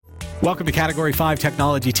Welcome to Category 5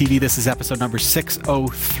 Technology TV. This is episode number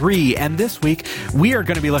 603, and this week we are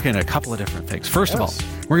going to be looking at a couple of different things. First of all,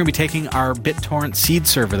 we're going to be taking our BitTorrent seed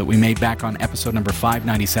server that we made back on episode number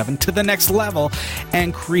 597 to the next level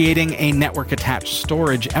and creating a network-attached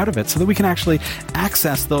storage out of it so that we can actually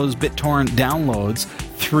access those BitTorrent downloads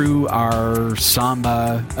through our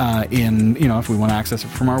Samba if we want to access it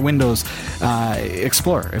from our Windows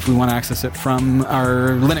Explorer. If we want to access it from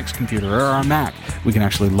our Linux computer or our Mac, we can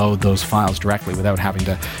actually load those files directly without having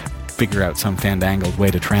to figure out some fandangled way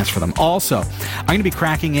to transfer them. Also, I'm going to be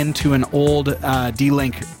cracking into an old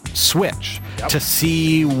D-Link switch to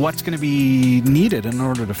see what's going to be needed in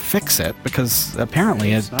order to fix it, because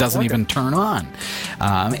apparently it doesn't even turn on.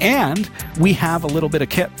 And we have a little bit of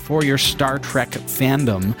kit for your Star Trek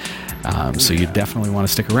fandom, so you definitely want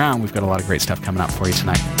to stick around. We've got a lot of great stuff coming up for you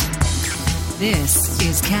tonight. This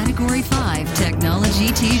is Category 5 Technology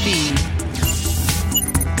TV.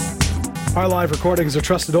 Our live recordings are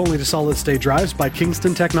trusted only to solid-state drives by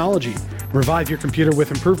Kingston Technology. Revive your computer with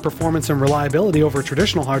improved performance and reliability over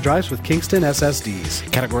traditional hard drives with Kingston SSDs.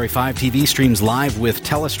 Category 5 TV streams live with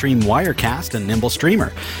Telestream Wirecast and Nimble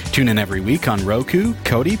Streamer. Tune in every week on Roku,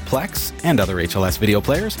 Kodi, Plex, and other HLS video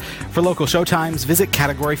players. For local showtimes, visit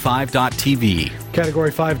Category5.tv.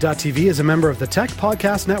 Category5.tv is a member of the Tech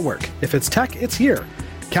Podcast Network. If it's tech, it's here.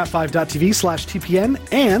 Cat5.tv/TPN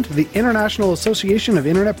and the International Association of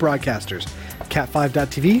Internet Broadcasters.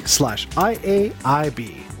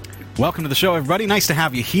 Cat5.tv/IAIB. Welcome to the show, everybody. Nice to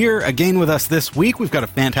have you here again with us this week. We've got a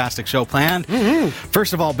fantastic show planned.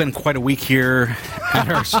 First of all, been quite a week here at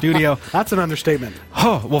our studio. That's an understatement.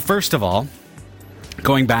 Oh, well, first of all,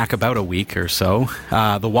 going back about a week or so,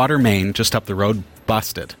 the water main just up the road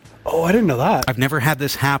busted. Oh, I didn't know that. I've never had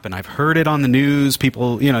this happen. I've heard it on the news.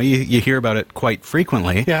 People, you hear about it quite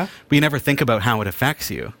frequently. Yeah. But you never think about how it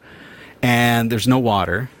affects you. And there's no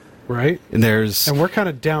water. Right. And we're kind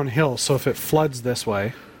of downhill, so if it floods this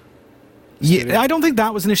way... Yeah, I don't think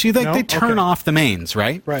that was an issue. No? They turn off the mains,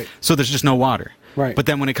 right? Right. So there's just no water. Right. But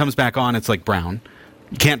then when it comes back on, it's like brown.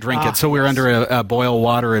 You can't drink it. So we're under a boil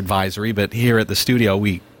water advisory. But here at the studio,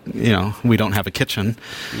 we don't have a kitchen,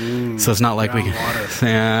 so it's not like we can.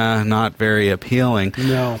 Yeah, not very appealing.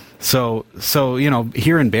 No. So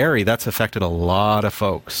here in Barrie, that's affected a lot of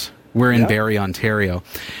folks. We're in Barrie, Ontario.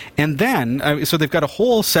 And then, so they've got a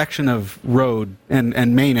whole section of road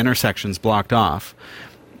and main intersections blocked off.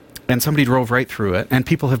 And somebody drove right through it, and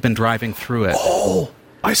people have been driving through it. Oh,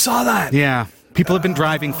 I saw that. Yeah. People have been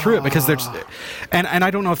driving through it because there's... And I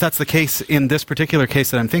don't know if that's the case in this particular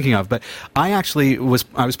case that I'm thinking of, but I was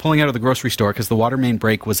pulling out of the grocery store because the water main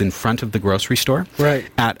break was in front of the grocery store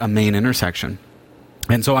at a main intersection.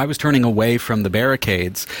 And so I was turning away from the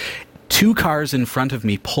barricades. Two cars in front of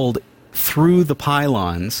me pulled through the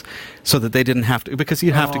pylons so that they didn't have to, because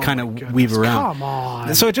you have to kind of weave around. Come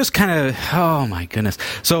on. So it just kind of, oh my goodness.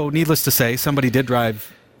 So needless to say, somebody did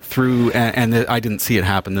drive through, and I didn't see it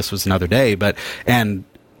happen. This was another day, and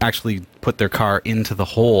actually put their car into the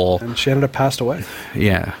hole. And she ended up passed away.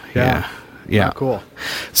 Yeah. Oh, cool.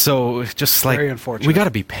 So just Very like, unfortunate. we got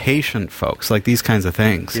to be patient, folks, like these kinds of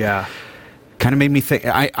things. Yeah. Kind of made me think,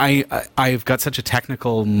 I've got such a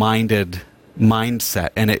technical mindset,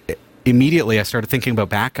 and immediately I started thinking about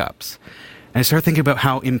backups. And I started thinking about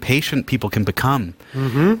how impatient people can become.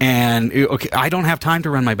 And, I don't have time to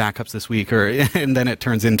run my backups this week, and then it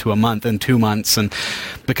turns into a month and 2 months, and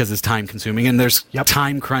because it's time consuming, and there's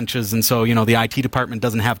time crunches, and so, the IT department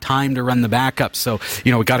doesn't have time to run the backups, so,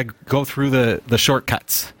 we got to go through the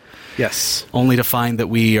shortcuts. Yes. Only to find that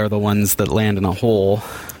we are the ones that land in a hole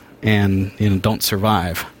and, don't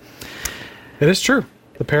survive. It is true.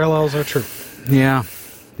 The parallels are true. Yeah.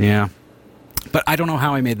 But I don't know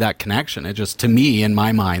how I made that connection. It just, to me, in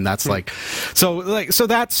my mind, that's so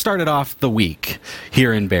that started off the week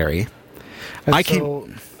here in Barrie.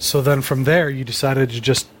 So then from there, you decided to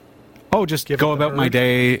just go about my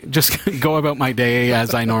day. Just go about my day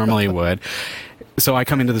as I normally would. So I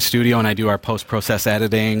come into the studio and I do our post-process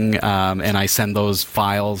editing, and I send those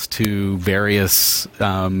files to various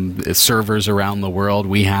servers around the world.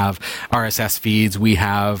 We have RSS feeds. We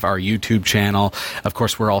have our YouTube channel. Of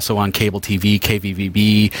course, we're also on cable TV,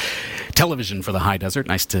 KVVB, television for the high desert.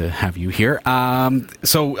 Nice to have you here.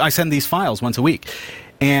 So I send these files once a week.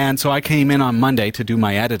 And so I came in on Monday to do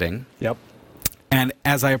my editing. Yep. And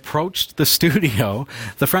as I approached the studio,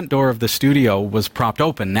 the front door of the studio was propped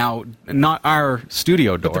open. Now, not our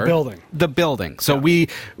studio door. But the building. The building. So we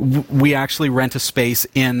actually rent a space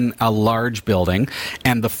in a large building,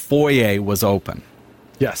 and the foyer was open.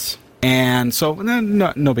 Yes. And so,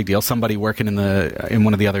 no big deal. Somebody working in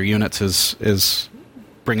one of the other units is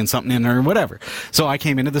bringing something in or whatever. So I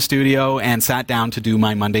came into the studio and sat down to do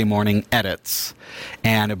my Monday morning edits.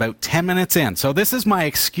 And about 10 minutes in, so this is my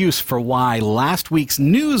excuse for why last week's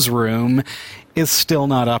newsroom is still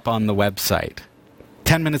not up on the website.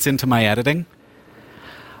 10 minutes into my editing,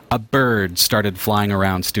 a bird started flying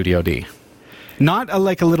around Studio D. Not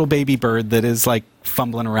like a little baby bird that is like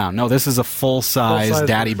fumbling around. No, this is a full-size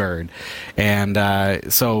daddy bird. And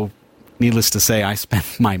so... needless to say, I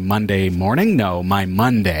spent my Monday,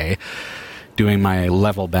 doing my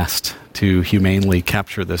level best to humanely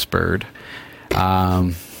capture this bird.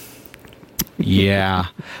 Yeah.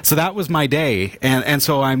 So that was my day. And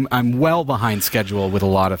so I'm well behind schedule with a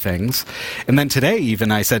lot of things. And then today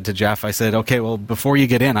even I said to Jeff, I said, okay, well, before you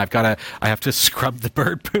get in, I have to scrub the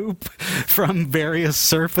bird poop from various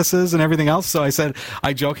surfaces and everything else. So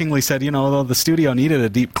I jokingly said, the studio needed a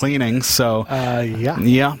deep cleaning. So,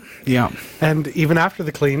 yeah. And even after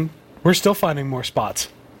the clean, we're still finding more spots.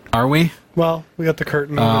 Are we? Well, we got the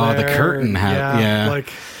curtain over there. The curtain. Yeah.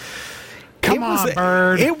 Come on,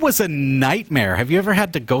 bird. It was a nightmare. Have you ever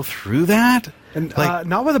had to go through that? And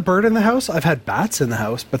not with a bird in the house. I've had bats in the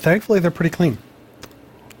house, but thankfully they're pretty clean.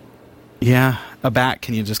 Yeah, a bat.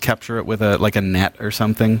 Can you just capture it with a net or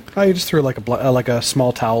something? Oh, you just threw like a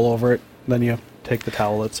small towel over it. Then you take the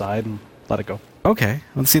towel outside and let it go. Okay.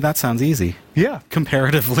 Well, see, that sounds easy. Yeah.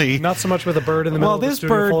 Comparatively. Not so much with a bird in the middle of the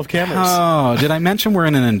studio full of cameras. Oh, did I mention we're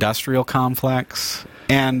in an industrial complex?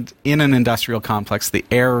 And in an industrial complex, the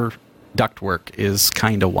air ductwork is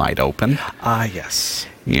kind of wide open. Yes.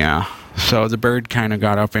 Yeah. So the bird kind of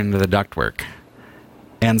got up into the ductwork.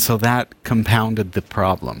 And so that compounded the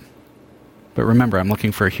problem. But remember, I'm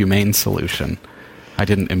looking for a humane solution. I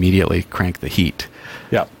didn't immediately crank the heat.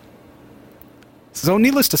 Yeah. So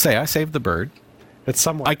needless to say, I saved the bird.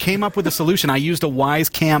 I came up with a solution. I used a Wise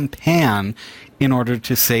Cam pan in order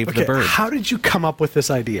to save the bird. How did you come up with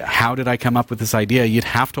this idea? How did I come up with this idea? You'd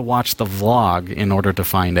have to watch the vlog in order to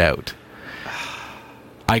find out.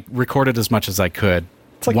 I recorded as much as I could.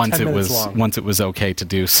 It's like once 10 it minutes was long. Once it was okay to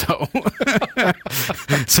do so.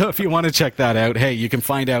 So if you want to check that out, hey, you can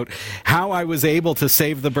find out how I was able to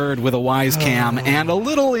save the bird with a Wise Cam and a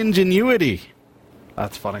little ingenuity.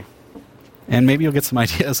 That's funny. And maybe you'll get some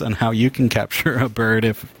ideas on how you can capture a bird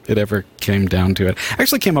if it ever came down to it. I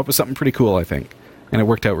actually came up with something pretty cool, I think, and it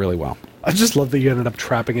worked out really well. I just love that you ended up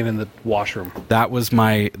trapping it in the washroom. That was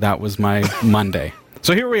my Monday.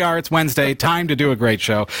 So here we are, it's Wednesday, time to do a great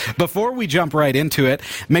show. Before we jump right into it,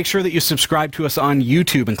 make sure that you subscribe to us on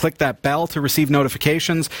YouTube and click that bell to receive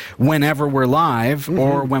notifications whenever we're live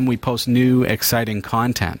or when we post new, exciting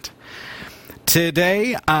content.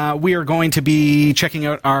 Today, we are going to be checking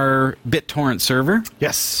out our BitTorrent server.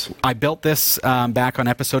 Yes. I built this back on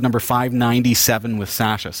episode number 597 with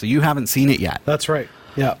Sasha, so you haven't seen it yet. That's right.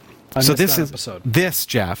 Yeah. So this,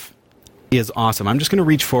 Jeff, is awesome. I'm just going to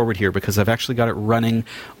reach forward here because I've actually got it running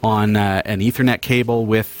on an Ethernet cable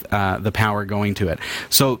with the power going to it.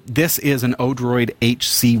 So this is an Odroid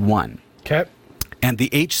HC1. Okay. And the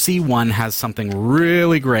HC1 has something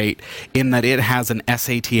really great in that it has an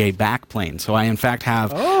SATA backplane. So I, in fact,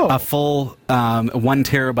 have a full 1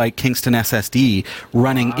 terabyte Kingston SSD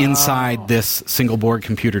running inside this single board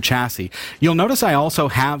computer chassis. You'll notice I also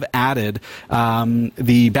have added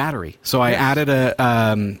the battery. So I added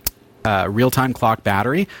a real-time clock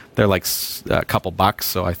battery. They're like a couple bucks,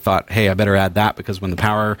 so I thought, hey, I better add that because when the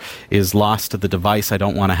power is lost to the device, I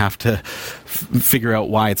don't want to have to figure out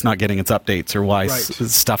why it's not getting its updates or why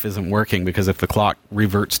stuff isn't working, because if the clock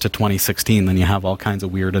reverts to 2016, then you have all kinds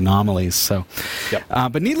of weird anomalies. So,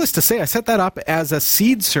 but needless to say, I set that up as a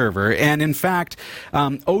seed server, and in fact,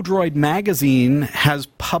 Odroid Magazine has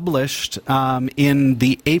published in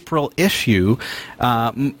the April issue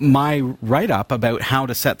my write-up about how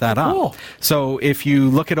to set that up. Cool. So if you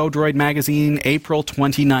look at Odroid Magazine, April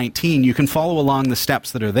 2019, you can follow along the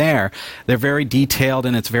steps that are there. They're very detailed,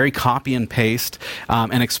 and it's very copy and paste,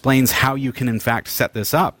 and explains how you can, in fact, set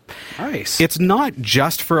this up. Nice. It's not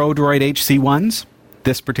just for Odroid HC1s,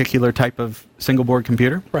 this particular type of single-board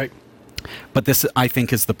computer. Right. But this, I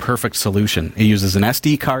think, is the perfect solution. It uses an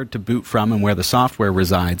SD card to boot from and where the software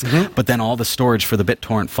resides, but then all the storage for the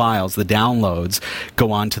BitTorrent files, the downloads,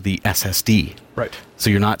 go onto the SSD. Right. So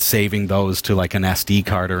you're not saving those to like an SD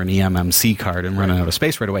card or an eMMC card and running out of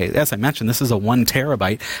space right away. As I mentioned, this is a 1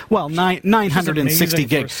 terabyte. Well, 960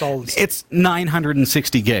 gigs. It's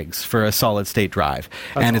 960 gigs for a solid state drive.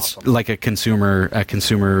 That's and awesome. It's like a consumer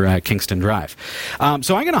Kingston drive.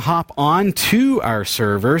 So I'm going to hop on to our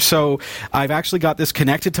server. So I've actually got this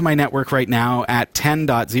connected to my network right now at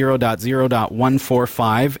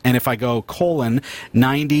 10.0.0.145. And if I go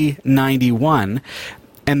 :9091,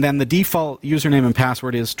 And then the default username and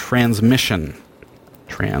password is transmission.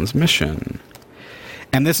 Transmission.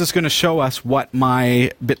 And this is going to show us what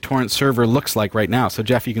my BitTorrent server looks like right now. So,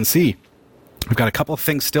 Jeff, you can see I've got a couple of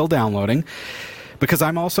things still downloading because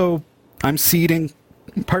I'm seeding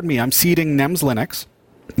NEMS Linux.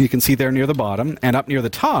 You can see there near the bottom, and up near the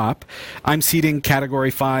top, I'm seeding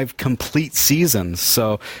Category 5 complete seasons.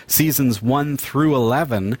 So seasons 1 through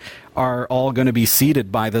 11 are all going to be seeded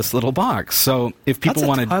by this little box. So if people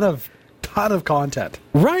want to... ton of content.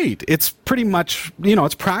 Right. It's pretty much,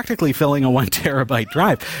 it's practically filling a 1 terabyte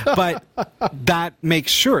drive. But that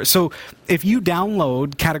makes sure. So if you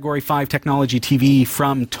download Category 5 Technology TV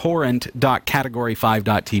from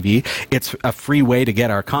torrent.category5.tv, it's a free way to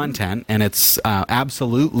get our content, and it's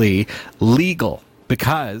absolutely legal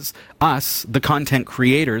because us, the content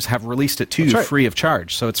creators, have released it to you free of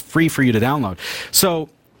charge. So it's free for you to download. So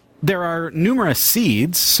there are numerous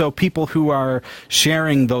seeds, so people who are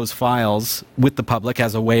sharing those files with the public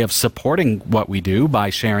as a way of supporting what we do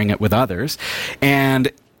by sharing it with others.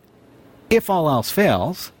 And if all else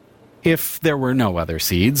fails, if there were no other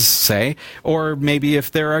seeds, say, or maybe if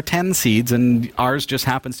there are 10 seeds and ours just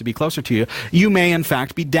happens to be closer to you, you may in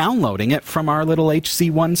fact be downloading it from our little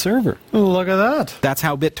HC1 server. Look at that. That's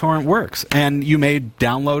how BitTorrent works. And you may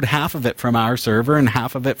download half of it from our server and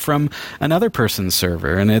half of it from another person's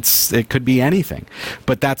server. And it could be anything.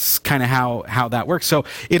 But that's kind of how that works. So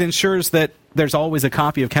it ensures that there's always a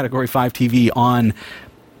copy of Category 5 TV on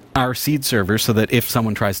our seed server so that if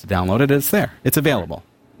someone tries to download it, it's there. It's available.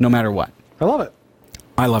 No matter what. I love it.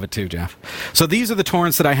 I love it too, Jeff. So these are the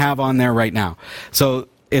torrents that I have on there right now. So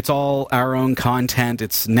it's all our own content.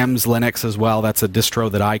 It's NEMS Linux as well. That's a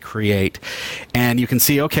distro that I create. And you can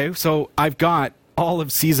see, okay, so I've got all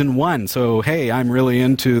of Season 1. So, hey, I'm really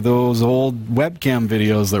into those old webcam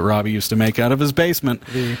videos that Robbie used to make out of his basement.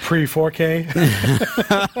 The pre-4K?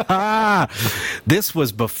 This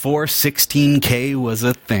was before 16K was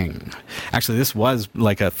a thing. Actually, this was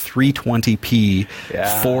like a 320p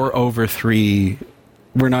 4/3.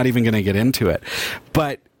 We're not even going to get into it.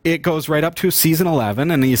 But it goes right up to Season 11,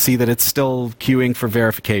 and you see that it's still queuing for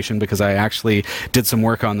verification because I actually did some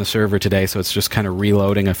work on the server today, so it's just kind of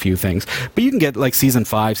reloading a few things. But you can get like Season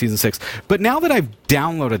 5, Season 6. But now that I've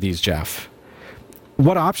downloaded these, Jeff,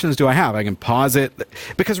 what options do I have? I can pause it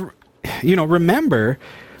because, remember,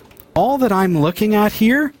 all that I'm looking at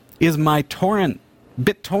here is my BitTorrent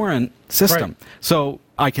system. Right. So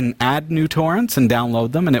I can add new torrents and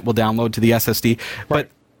download them, and it will download to the SSD. Right.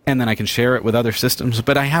 And then I can share it with other systems,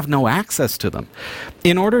 but I have no access to them.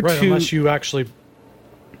 In order to... unless you actually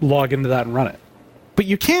log into that and run it. But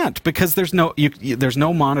you can't, because there's no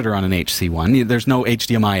monitor on an HC1. There's no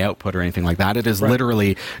HDMI output or anything like that. It is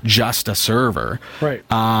literally just a server. Right.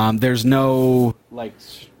 There's no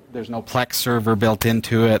Plex server built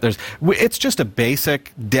into it. It's just a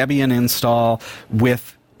basic Debian install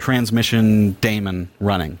with transmission daemon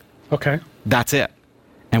running. Okay. That's it.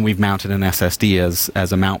 And we've mounted an SSD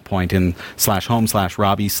as a mount point in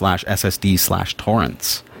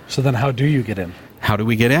 /home/Robbie/SSD/torrents. So then how do you get in? How do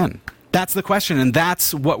we get in? That's the question, and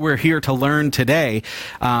that's what we're here to learn today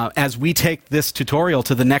as we take this tutorial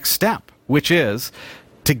to the next step, which is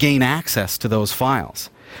to gain access to those files.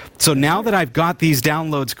 So now that I've got these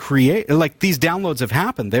downloads these downloads have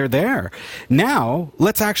happened, they're there. Now,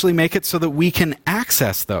 let's actually make it so that we can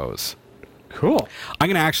access those. Cool. I'm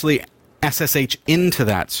going to actually SSH into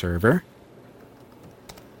that server.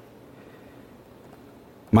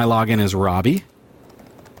 My login is Robbie.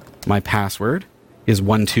 My password is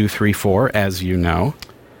 1234, as you know.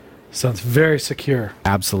 Sounds very secure.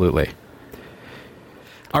 Absolutely.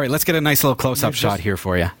 All right, let's get a nice little close-up shot here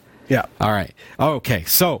for you. Yeah. All right. Okay,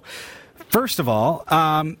 so first of all,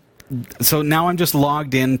 so now I'm just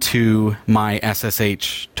logged into my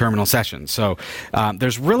SSH terminal session. So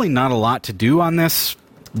there's really not a lot to do on this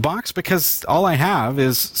box because all I have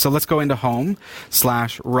is, so let's go into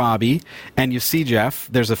home/Robbie, and you see, Jeff,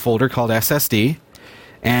 there's a folder called SSD,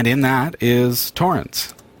 and in that is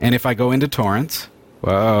torrents. And if I go into torrents,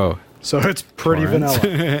 whoa. So it's pretty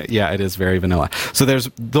vanilla. Yeah, it is very vanilla. So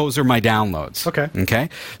those are my downloads. Okay.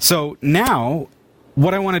 So now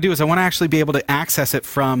what I want to do is I want to actually be able to access it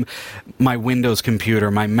from my Windows computer,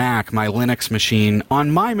 my Mac, my Linux machine. On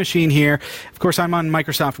my machine here, of course, I'm on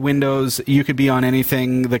Microsoft Windows. You could be on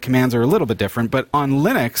anything. The commands are a little bit different. But on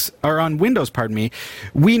Linux, or on Windows, pardon me,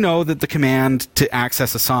 we know that the command to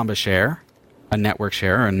access a Samba share, a network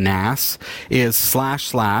share, or a NAS, is /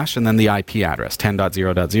 and then the IP address,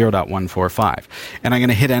 10.0.0.145. And I'm going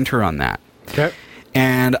to hit enter on that. Okay.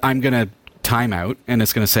 And I'm going to time out, and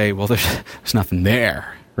it's going to say, well, there's nothing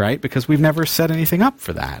there, right? Because we've never set anything up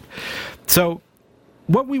for that. So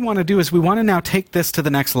what we want to do is we want to now take this to the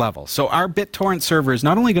next level. So our BitTorrent server is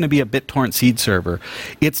not only going to be a BitTorrent seed server,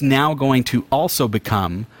 it's now going to also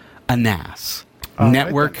become a NAS.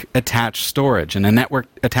 Network attached storage. And a network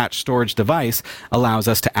attached storage device allows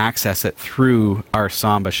us to access it through our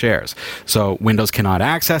Samba shares. So Windows cannot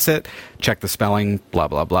access it. Check the spelling, blah,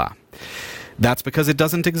 blah, blah. That's because it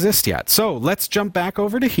doesn't exist yet. So let's jump back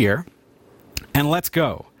over to here and let's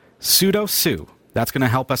go sudo su. That's going to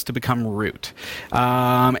help us to become root.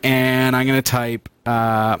 And I'm going to type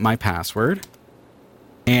my password.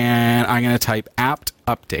 And I'm going to type apt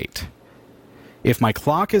update. If my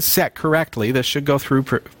clock is set correctly, this should go through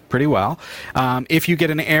pretty well. If you get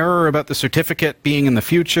an error about the certificate being in the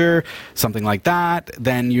future, something like that,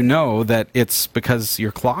 then you know that it's because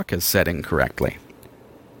your clock is setting correctly.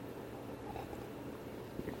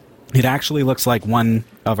 It actually looks like one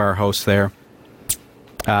of our hosts there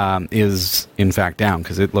is, in fact, down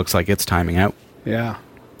because it looks like it's timing out. Yeah.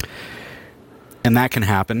 And that can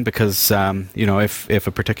happen because, if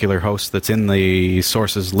a particular host that's in the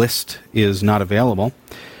sources list is not available,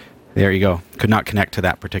 there you go. Could not connect to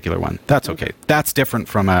that particular one. That's okay. That's different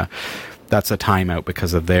from that's a timeout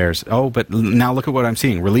because of theirs. Oh, but now look at what I'm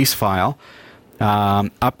seeing. Release file.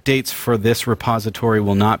 Updates for this repository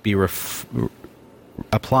will not be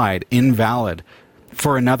applied. Invalid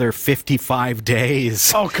for another 55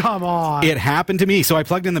 days. Oh, come on. It happened to me. So I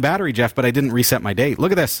plugged in the battery, Jeff, but I didn't reset my date.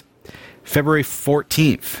 Look at this. February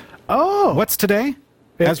 14th. Oh. What's today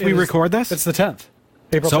as we record this? It's the 10th.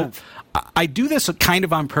 April 10th. I do this kind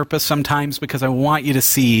of on purpose sometimes because I want you to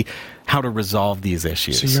see how to resolve these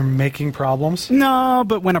issues. So you're making problems? No,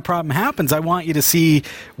 but when a problem happens, I want you to see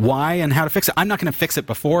why and how to fix it. I'm not going to fix it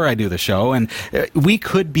before I do the show, and we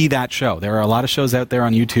could be that show. There are a lot of shows out there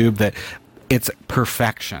on YouTube that it's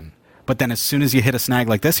perfection. But then as soon as you hit a snag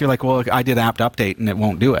like this, you're like, well, I did apt update and it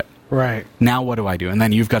won't do it. Right. Now what do I do? And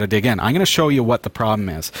then you've got to dig in. I'm going to show you what the problem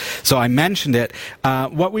is. So I mentioned it.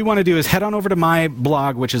 What we want to do is head on over to my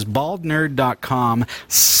blog, which is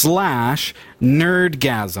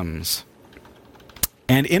baldnerd.com/nerdgasms.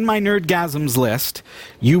 And in my Nerdgasms list,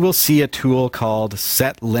 you will see a tool called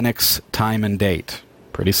Set Linux Time and Date.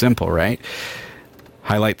 Pretty simple, right?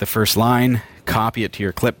 Highlight the first line, copy it to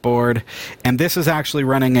your clipboard, and this is actually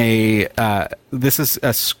running the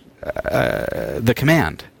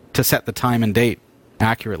command to set the time and date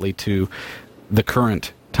accurately to the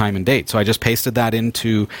current time and date. So I just pasted that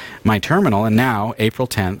into my terminal, and now, April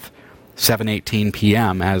 10th, 7:18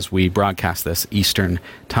 p.m. as we broadcast this Eastern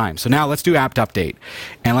time. So now let's do apt update,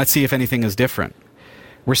 and let's see if anything is different.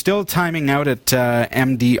 We're still timing out at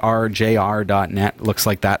mdrjr.net. Looks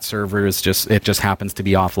like that server is just happens to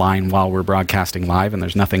be offline while we're broadcasting live, and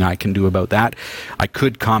there's nothing I can do about that. I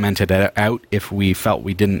could comment it out if we felt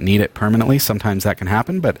we didn't need it permanently. Sometimes that can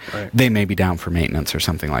happen, but They may be down for maintenance or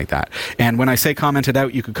something like that. And when I say comment it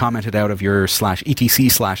out, you could comment it out of your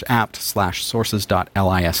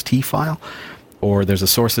 /etc/apt/sources.list file, or there's a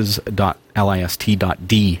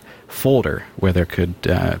sources.list.d folder where there could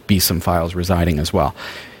be some files residing as well.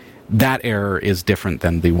 That error is different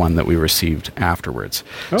than the one that we received afterwards.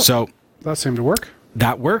 Oh, so that seemed to work.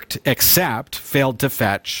 That worked, except failed to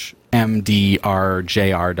fetch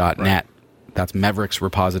mdrjr.net. Right. That's Maverick's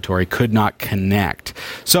repository, could not connect.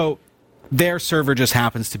 So their server just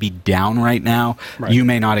happens to be down right now. Right. You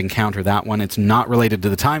may not encounter that one. It's not related to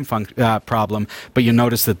the time problem, but you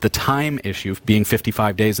notice that the time issue, being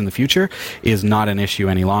 55 days in the future, is not an issue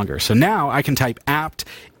any longer. So now I can type apt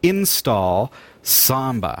install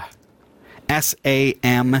Samba.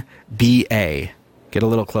 S-A-M-B-A. Get a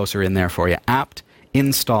little closer in there for you. Apt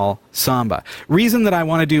install Samba. Reason that I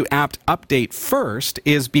want to do apt update first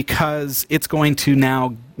is because it's going to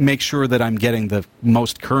now make sure that I'm getting the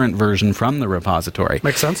most current version from the repository.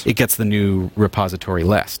 Makes sense. It gets the new repository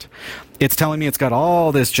list. It's telling me it's got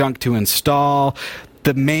all this junk to install.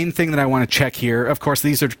 The main thing that I want to check here, of course,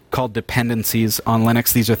 these are called dependencies on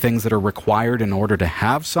Linux. These are things that are required in order to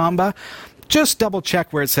have Samba. Just double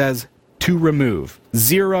check where it says to remove,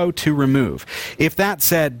 0 to remove. If that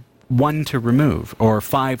said 1 to remove or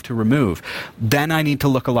 5 to remove, then I need to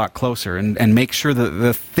look a lot closer and make sure that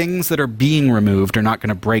the things that are being removed are not going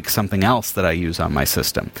to break something else that I use on my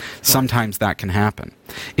system. Sometimes that can happen.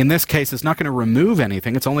 In this case, it's not going to remove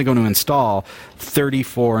anything. It's only going to install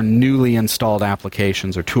 34 newly installed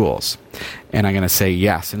applications or tools. And I'm going to say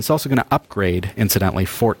yes. And it's also going to upgrade, incidentally,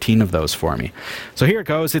 14 of those for me. So here it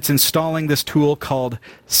goes. It's installing this tool called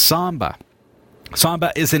Samba.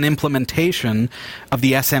 Samba is an implementation of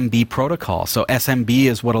the SMB protocol. So SMB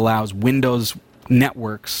is what allows Windows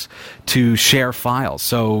networks to share files.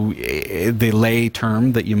 So the lay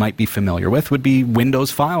term that you might be familiar with would be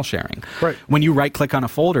Windows file sharing. Right. When you right-click on a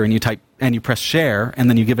folder and you press share and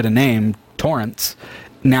then you give it a name, torrents,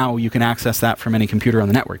 now you can access that from any computer on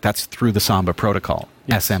the network. That's through the Samba protocol,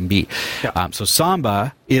 yes. SMB. Yeah. So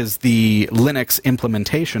Samba is the Linux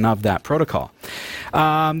implementation of that protocol.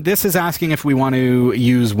 This is asking if we want to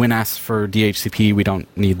use WinS for DHCP. We don't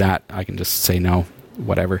need that. I can just say no,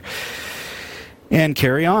 whatever. And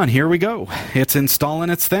carry on. Here we go. It's installing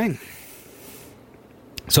its thing.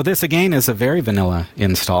 So this, again, is a very vanilla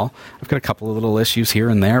install. I've got a couple of little issues here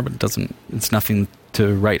and there, but it's nothing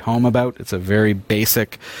to write home about. It's a very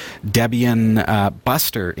basic Debian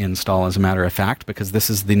Buster install, as a matter of fact, because this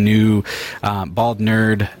is the new Bald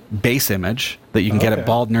Nerd base image that you can get at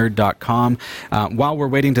baldnerd.com. While we're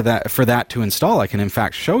waiting for that to install, I can, in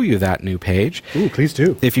fact, show you that new page. Ooh, please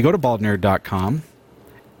do. If you go to baldnerd.com,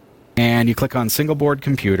 and you click on single board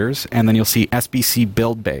computers, and then you'll see SBC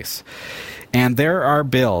build base. And there are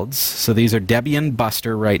builds. So these are Debian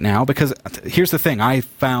Buster right now, because here's the thing. I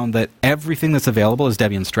found that everything that's available is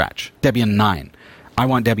Debian Stretch, Debian 9. I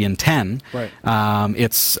want Debian 10. Right.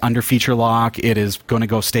 It's under feature lock. It is going to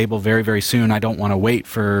go stable very, very soon. I don't want to wait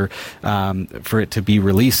for it to be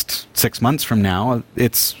released 6 months from now.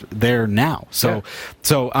 It's there now. So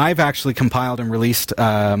I've actually compiled and released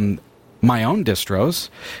my own distros,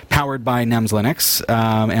 powered by NEMS Linux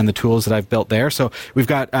and the tools that I've built there. So we've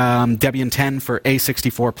got Debian 10 for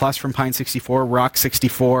A64 Plus from Pine 64, Rock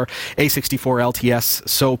 64, A64 LTS,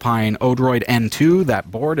 SoPine, Odroid N2.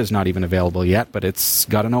 That board is not even available yet, but it's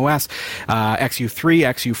got an OS. XU3,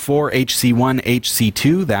 XU4, HC1,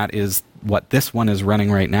 HC2. That is what this one is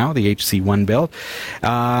running right now, the HC1 build.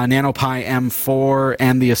 NanoPi M4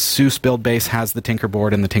 and the ASUS build base has the Tinker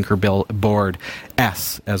board and the Tinker board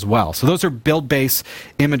S as well. So those are build base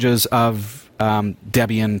images of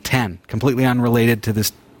Debian 10, completely unrelated to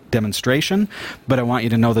this demonstration, but I want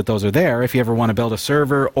you to know that those are there if you ever want to build a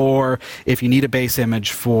server, or if you need a base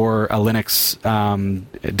image for a Linux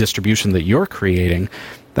distribution that you're creating.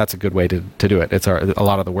 That's a good way to do it. A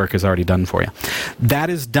lot of the work is already done for you. That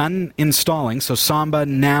is done installing, so Samba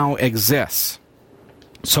now exists.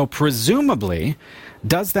 So presumably,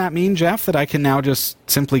 does that mean, Jeff, that I can now just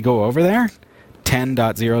simply go over there?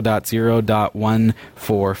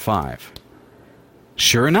 10.0.0.145.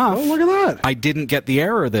 Sure enough. Oh, look at that. I didn't get the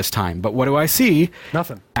error this time, but what do I see?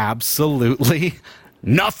 Nothing. Absolutely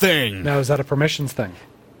nothing. Now, is that a permissions thing?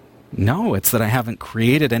 No, it's that I haven't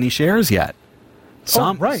created any shares yet.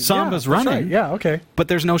 Right. Samba's yeah, running. Right. Yeah, okay. But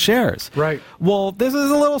there's no shares. Right. Well, this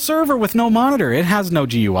is a little server with no monitor. It has no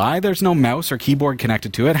GUI. There's no mouse or keyboard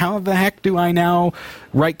connected to it. How the heck do I now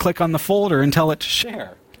right-click on the folder and tell it to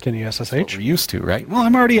share? Can you SSH? That's what we're used to, right? Well,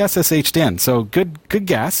 I'm already SSH'd in, so good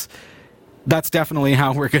guess. That's definitely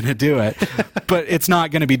how we're going to do it. But it's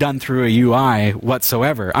not going to be done through a UI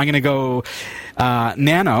whatsoever. I'm going to go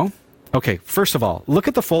nano. Okay, first of all, look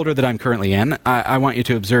at the folder that I'm currently in. I want you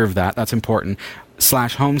to observe that. That's important.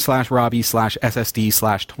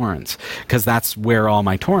 /home/Robbie/SSD/torrents, because that's where all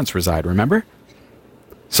my torrents reside, remember?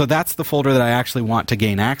 So that's the folder that I actually want to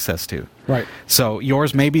gain access to. Right. So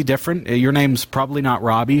yours may be different. Your name's probably not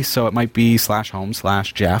Robbie, so it might be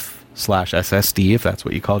 /home/Jeff/SSD, if that's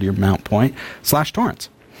what you called your mount point, /torrents.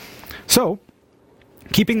 So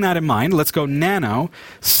keeping that in mind, let's go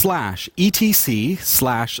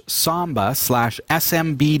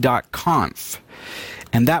nano/etc/samba/smb.conf.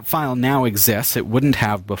 And that file now exists. It wouldn't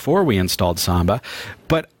have before we installed Samba.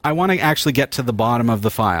 But I want to actually get to the bottom of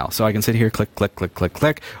the file. So I can sit here, click, click, click, click,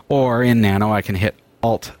 click. Or in Nano, I can hit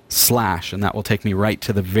Alt/, and that will take me right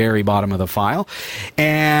to the very bottom of the file.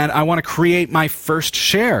 And I want to create my first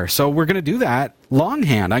share. So we're going to do that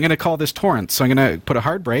longhand. I'm going to call this torrents. So I'm going to put a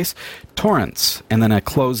hard brace, torrents, and then a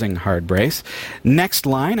closing hard brace. Next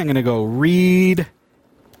line, I'm going to go read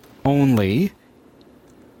only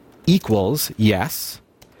equals yes.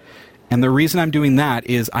 And the reason I'm doing that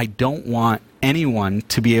is I don't want anyone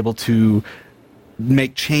to be able to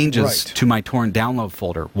make changes to my torrent download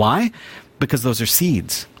folder. Why? Because those are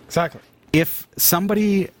seeds. Exactly. If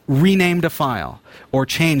somebody renamed a file or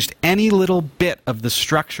changed any little bit of the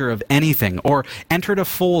structure of anything or entered a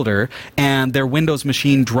folder and their Windows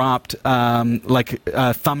machine dropped thumbnails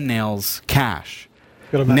cache,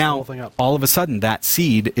 now, all of a sudden, that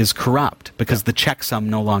seed is corrupt because the checksum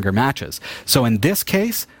no longer matches. So in this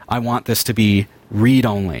case, I want this to be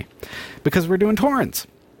read-only because we're doing torrents.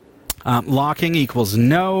 Locking equals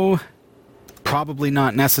no, probably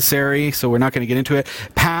not necessary, so we're not going to get into it.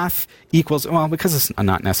 Path equals, well, because it's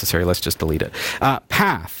not necessary, let's just delete it.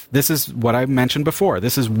 Path, this is what I mentioned before.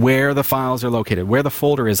 This is where the files are located, where the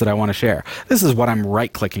folder is that I want to share. This is what I'm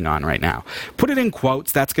right-clicking on right now. Put it in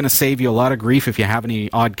quotes. That's going to save you a lot of grief if you have any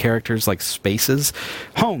odd characters like spaces.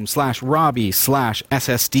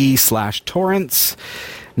 home/Robbie/SSD/torrents.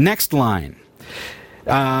 Next line.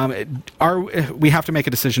 We have to make a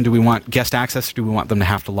decision. Do we want guest access or do we want them to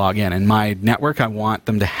have to log in? In my network, I want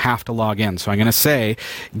them to have to log in. So I'm going to say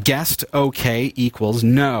guest OK equals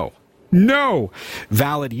no. No.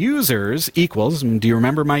 Valid users equals, do you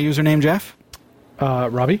remember my username, Jeff?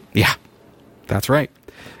 Robbie? Yeah, that's right.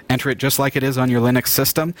 Enter it just like it is on your Linux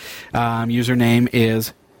system. Username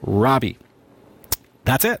is Robbie.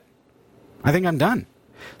 That's it. I think I'm done.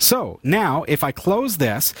 So now, if I close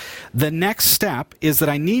this, the next step is that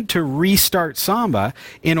I need to restart Samba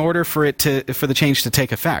in order for the change to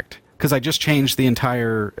take effect, because I just changed the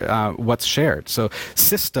entire what's shared. So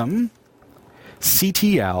system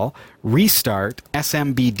ctl restart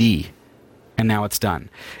smbd, and now it's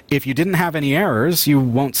done. If you didn't have any errors, you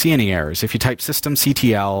won't see any errors. If you type system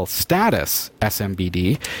ctl status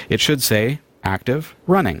smbd, it should say active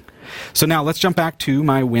running. So now let's jump back to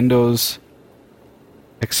my Windows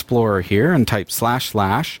Explorer here and type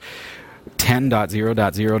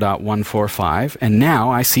 //10.0.0.145, and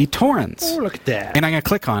now I see torrents. Oh, look at that. And I'm going to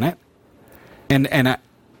click on it, and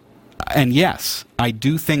yes, I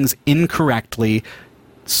do things incorrectly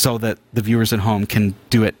so that the viewers at home can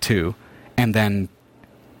do it too, and then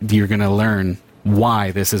you're going to learn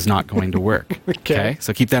why this is not going to work. Okay?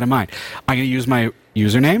 So keep that in mind. I'm going to use my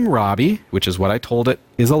username, Robbie, which is what I told it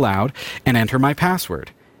is allowed, and enter my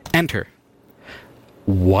password. Enter.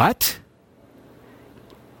 What?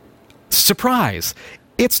 Surprise!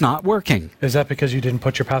 It's not working. Is that because you didn't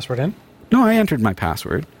put your password in? No, I entered my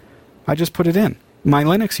password. I just put it in. My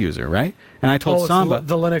Linux user, right? And I told Samba.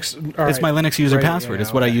 The Linux. It's my Linux user password. Yeah,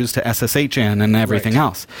 it's what I use to SSH in and everything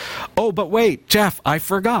else. Oh, but wait, Jeff, I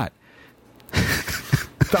forgot.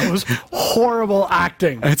 That was horrible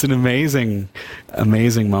acting. It's an amazing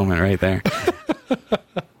moment right there.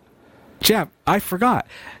 Jeff, I forgot.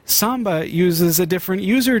 Samba uses a different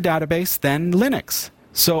user database than Linux.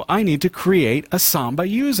 So I need to create a Samba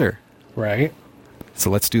user. Right.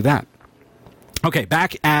 So let's do that. Okay,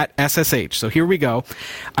 back at SSH. So here we go.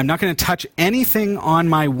 I'm not going to touch anything on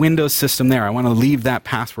my Windows system there. I want to leave that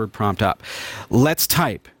password prompt up. Let's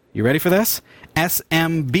type. You ready for this?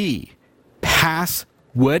 SMB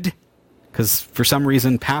password, because for some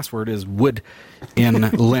reason password is wood in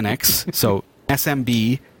Linux. So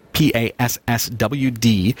SMB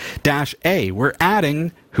PASSWD -A. We're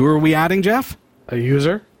adding, who are we adding, Jeff? A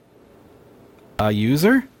user? A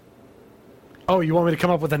user? Oh, you want me to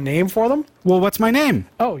come up with a name for them? Well, what's my name?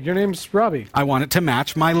 Oh, your name's Robbie. I want it to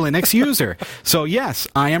match my Linux user. So yes,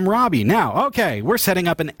 I am Robbie. Now, okay, we're setting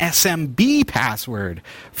up an SMB password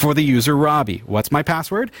for the user Robbie. What's my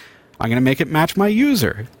password? I'm going to make it match my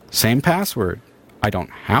user. Same password. I don't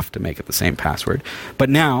have to make it the same password. But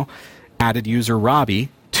now, added user Robbie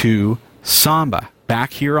to Samba.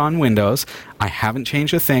 Back here on Windows, I haven't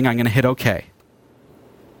changed a thing. I'm going to hit OK.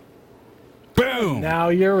 Boom! Now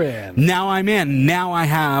you're in. Now I'm in. Now I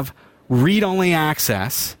have read-only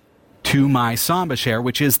access to my Samba share,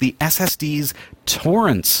 which is the SSD's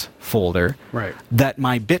torrents folder that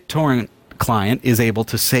my BitTorrent client is able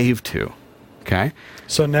to save to. Okay?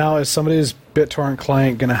 So now is somebody's BitTorrent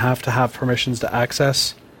client going to have permissions to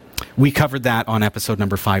access? We covered that on episode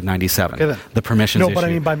number 597. Okay, the permissions issue. No, but I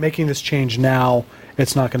mean by making this change now,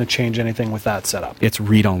 it's not going to change anything with that setup. It's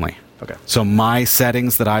read-only. Okay. So my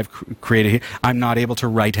settings that I've created here, I'm not able to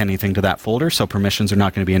write anything to that folder, so permissions are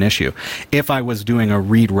not going to be an issue. If I was doing a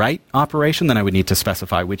read-write operation, then I would need to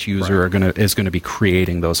specify which user is going to be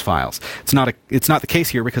creating those files. It's not the case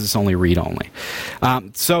here because it's only read-only.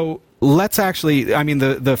 So let's actually, I mean,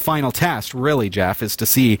 the final test, really, Jeff, is to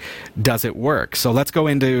see, does it work? So let's go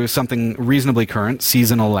into something reasonably current,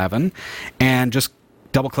 Season 11, and just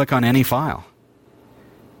double-click on any file.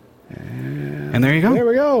 And there you go. There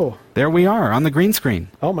we go. There we are on the green screen.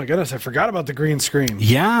 Oh my goodness, I forgot about the green screen.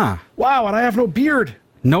 Yeah. Wow, and I have no beard.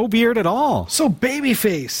 No beard at all. So baby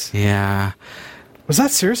face. Yeah. Was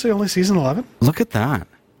that seriously only Season 11? Look at that.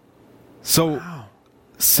 So, wow.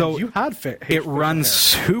 So you had it runs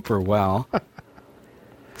super well.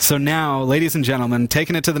 So now, ladies and gentlemen,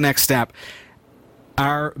 taking it to the next step,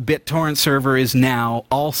 our BitTorrent server is now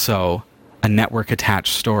also a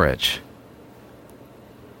network-attached storage.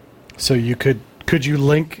 So you could you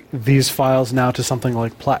link these files now to something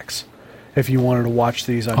like Plex if you wanted to watch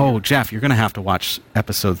these on Jeff, you're going to have to watch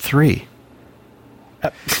episode 3.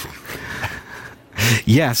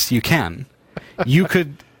 Yes, you can. You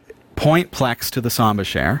could point Plex to the Samba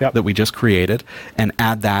share that we just created and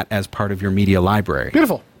add that as part of your media library.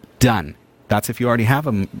 Beautiful. Done. That's if you already have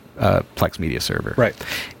a Plex media server. Right.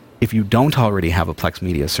 If you don't already have a Plex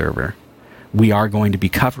media server, we are going to be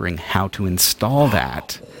covering how to install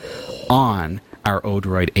that on our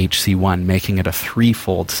Odroid HC1, making it a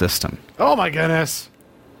threefold system. Oh, my goodness.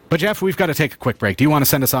 But, Jeff, we've got to take a quick break. Do you want to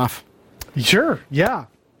send us off? Sure, yeah.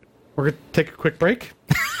 We're going to take a quick break.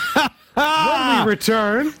 When we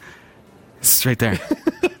return, It's right there.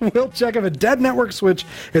 we'll check if a dead network switch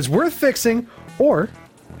is worth fixing, or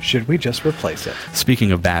should we just replace it?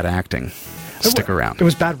 Speaking of bad acting, stick around. It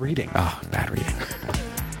was bad reading. Oh, bad reading.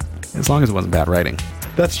 As long as it wasn't bad writing.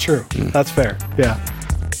 That's true. That's fair. Yeah.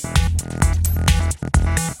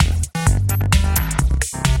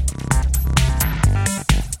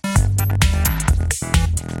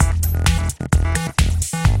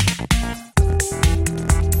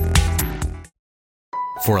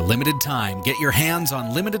 For a limited time, get your hands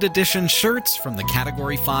on limited edition shirts from the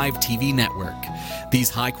Category 5 TV network.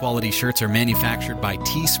 These high-quality shirts are manufactured by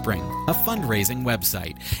Teespring, a fundraising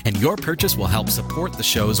website, and your purchase will help support the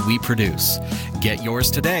shows we produce. Get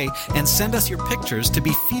yours today and send us your pictures to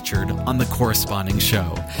be featured on the corresponding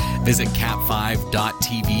show. Visit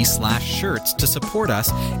cat5.tv/shirts to support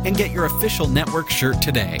us and get your official network shirt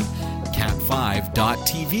today.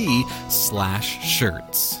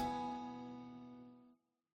 cat5.tv/shirts.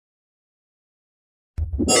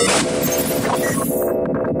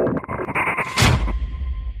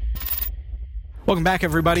 Welcome back,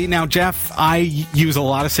 everybody. Now, Jeff, I use a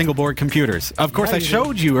lot of single-board computers. Of course, I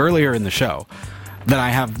showed you earlier in the show that I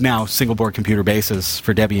have now single-board computer bases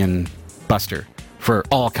for Debian Buster for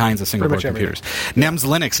all kinds of single-board computers. NEMS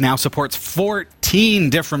Linux now supports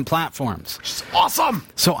 14 different platforms. Which is awesome!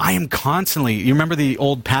 So I am constantly... You remember the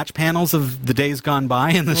old patch panels of the days gone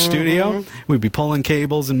by in the studio? We'd be pulling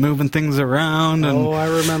cables and moving things around and I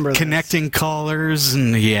remember connecting callers.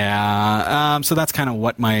 And so that's kind of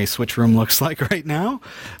what my switch room looks like right now.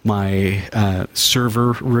 My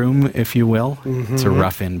server room, if you will. It's a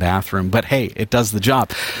rough-in bathroom. But hey, it does the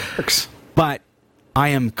job. Works. But I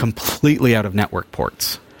am completely out of network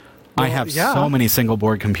ports. I have so many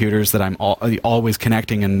single-board computers that I'm always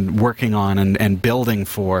connecting and working on and building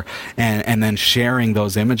for and then sharing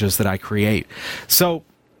those images that I create. So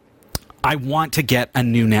I want to get a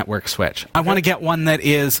new network switch. I want to get one that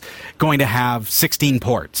is going to have 16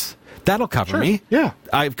 ports. That'll cover me. Yeah.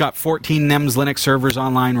 I've got 14 NEMS Linux servers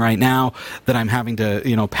online right now that I'm having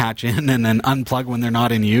to, patch in and then unplug when they're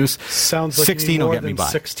not in use. Sounds like 16 more will get me than by.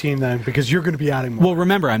 16 then, because you're going to be adding more. Well,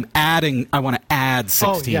 remember, I want to add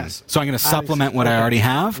 16. Yes. So I'm going to supplement what I already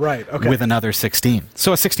have with another 16.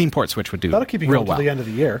 So a 16-port switch would do That'll keep you real going to the end of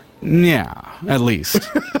the year. Yeah, at least.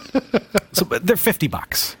 So but they're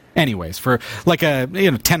 $50. Anyways, for like a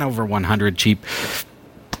 10 over 100 cheap,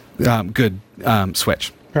 good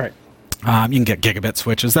switch. All right. You can get gigabit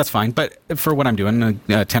switches. That's fine. But for what I'm doing,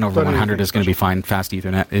 10 over 100 is going to be fine. Fast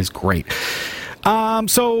Ethernet is great.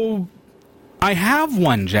 So I have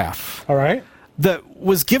one, Jeff. All right. That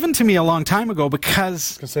was given to me a long time ago because... I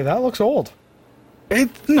was going to say, that looks old.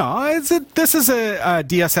 This is a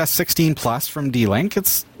DSS 16 Plus from D-Link.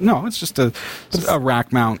 It's just a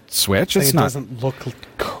rack mount switch. It doesn't look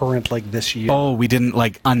current like this year. Oh, we didn't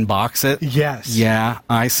unbox it? Yes. Yeah,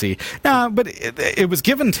 I see. No, but it was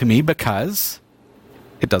given to me because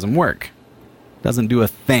it doesn't work. It doesn't do a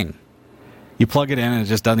thing. You plug it in and it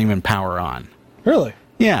just doesn't even power on. Really?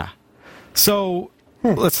 Yeah. So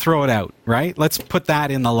let's throw it out, right? Let's put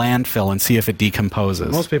that in the landfill and see if it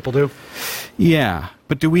decomposes. Most people do. Yeah.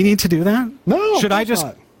 But do we need to do that? No. Should I just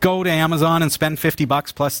go to Amazon and spend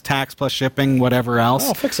 $50 plus tax plus shipping, whatever else?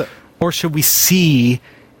 I'll fix it. Or should we see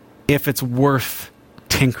if it's worth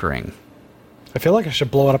tinkering? I feel like I should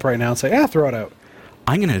blow it up right now and say, throw it out.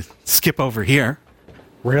 I'm going to skip over here.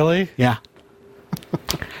 Really? Yeah.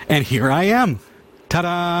 And here I am.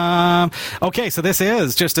 Ta-da! Okay, so this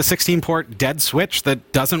is just a 16-port dead switch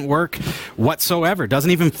that doesn't work whatsoever,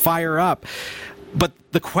 doesn't even fire up. But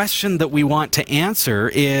the question that we want to answer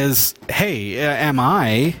is, hey, am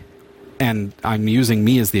I, and I'm using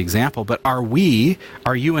me as the example, but are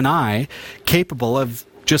you and I, capable of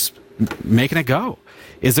just making it go?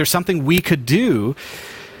 Is there something we could do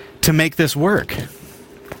to make this work?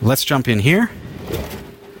 Let's jump in here.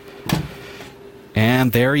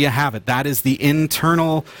 And there you have it. That is the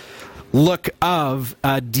internal look of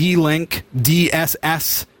a D-Link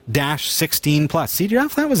DSS-16 Plus. See,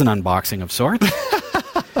 Jeff, that was an unboxing of sorts.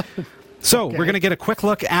 So we're going to get a quick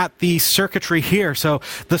look at the circuitry here. So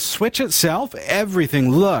the switch itself,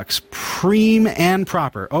 everything looks prim and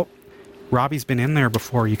proper. Oh, Robbie's been in there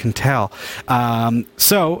before, you can tell.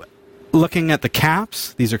 So, looking at the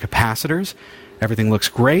caps, these are capacitors. Everything looks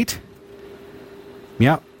great.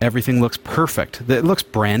 Yep, everything looks perfect. It looks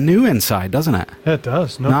brand new inside, doesn't it? It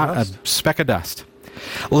does. Not a speck of dust.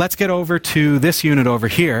 Let's get over to this unit over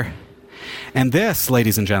here. And this,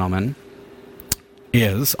 ladies and gentlemen,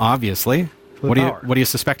 is obviously... What do you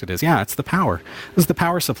suspect it is? Yeah, it's the power. This is the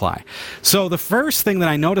power supply. So the first thing that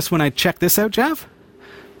I noticed when I checked this out, Jeff,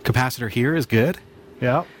 capacitor here is good.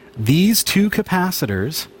 Yeah. These two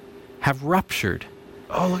capacitors have ruptured.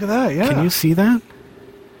 Oh, look at that, yeah. Can you see that?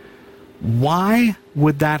 Why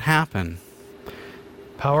would that happen?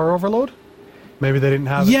 Power overload? Maybe they didn't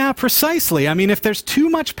have it. Yeah, precisely. I mean, if there's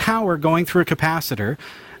too much power going through a capacitor,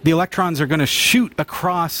 the electrons are going to shoot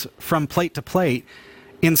across from plate to plate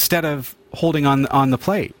instead of holding on the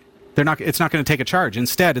plate. It's not going to take a charge.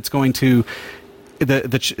 Instead, it's going to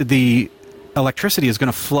the electricity is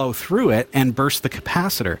going to flow through it and burst the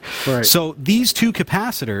capacitor. Right. So these two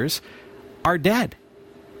capacitors are dead.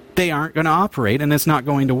 They aren't going to operate, and it's not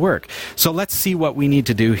going to work. So let's see what we need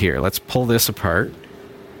to do here. Let's pull this apart.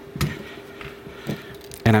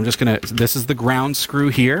 And I'm just going to... This is the ground screw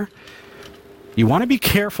here. You want to be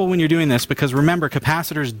careful when you're doing this because, remember,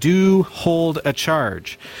 capacitors do hold a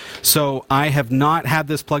charge. So I have not had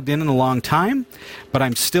this plugged in a long time, but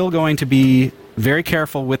I'm still going to be very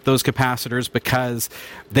careful with those capacitors because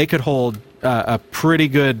they could hold a pretty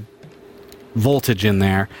good voltage in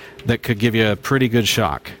there that could give you a pretty good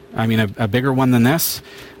shock. I mean, a bigger one than this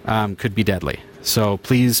could be deadly. So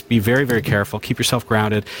please be very, very careful. Keep yourself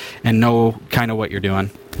grounded and know kind of what you're doing.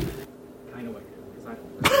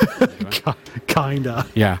 Kinda.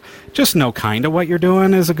 Yeah. Just know kinda what you're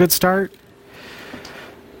doing is a good start.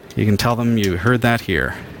 You can tell them you heard that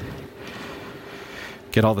here.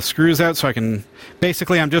 Get all the screws out so I can...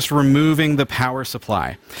 Basically, I'm just removing the power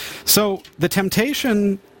supply. So the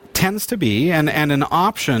temptation tends to be, and an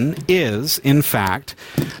option is, in fact,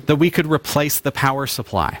 that we could replace the power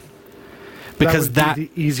supply. Because that would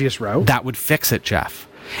be the easiest route. That would fix it, Jeff.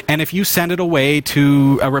 And if you send it away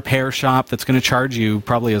to a repair shop that's going to charge you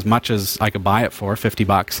probably as much as I could buy it for,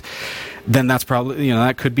 $50, then that's probably,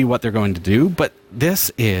 that could be what they're going to do. But this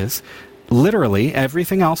is literally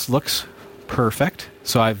everything else looks perfect.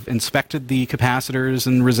 So I've inspected the capacitors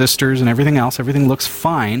and resistors and everything else. Everything looks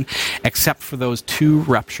fine except for those two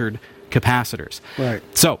ruptured capacitors. Right.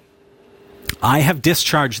 So I have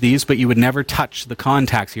discharged these, but you would never touch the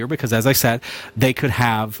contacts here because, as I said, they could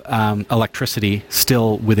have electricity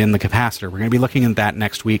still within the capacitor. We're going to be looking at that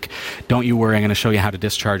next week. Don't you worry. I'm going to show you how to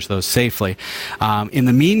discharge those safely. In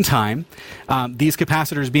the meantime, these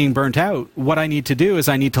capacitors being burnt out, what I need to do is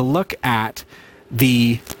I need to look at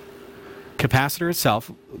the capacitor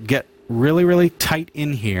itself, get really, really tight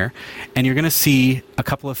in here, and you're going to see a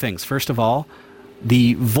couple of things. First of all,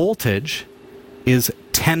 the voltage is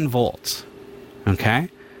 10 volts. Okay?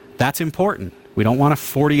 That's important. We don't want a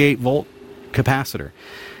 48 volt capacitor.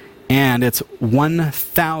 And it's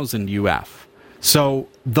 1000 UF. So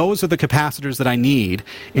those are the capacitors that I need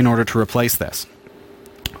in order to replace this.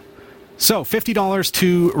 So $50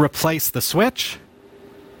 to replace the switch.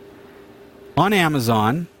 On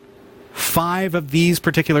Amazon, 5 of these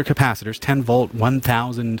particular capacitors, 10 volt,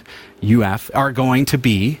 1000 UF, are going to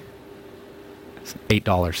be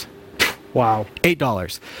 $8. Wow.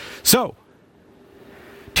 $8. So,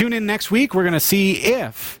 tune in next week. We're going to see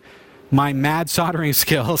if my mad soldering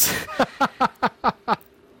skills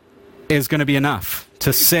is going to be enough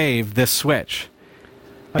to save this switch.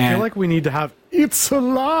 I feel like we need to have It's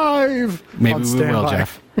Alive Maybe we will,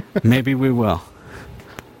 Jeff. Maybe we will.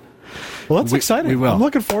 Well, that's exciting. We will. I'm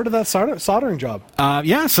looking forward to that soldering job.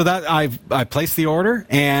 Yeah, so that I placed the order,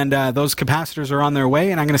 and those capacitors are on their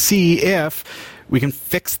way, and I'm going to see if we can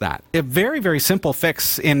fix that. A very, very simple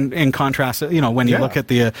fix in contrast, when you look at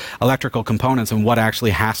the electrical components and what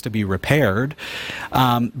actually has to be repaired.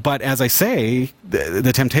 But as I say,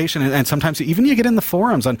 the temptation, and sometimes even you get in the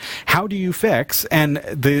forums on how do you fix, and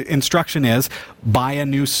the instruction is buy a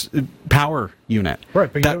new power unit.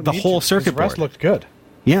 Right, but the whole circuit board. The rest looked good.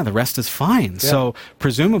 Yeah, the rest is fine. Yeah. So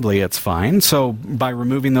presumably it's fine. So by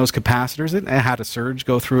removing those capacitors, it had a surge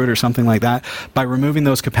go through it or something like that. By removing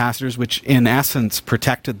those capacitors, which in essence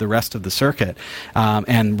protected the rest of the circuit,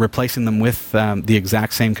 and replacing them with the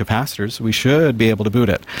exact same capacitors, we should be able to boot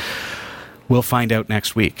it. We'll find out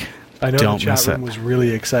next week. I know the chat room was really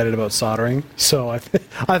excited about soldering, so I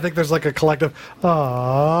think there's like a collective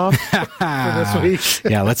 "aww" for this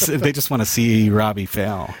week. Yeah, they just want to see Robbie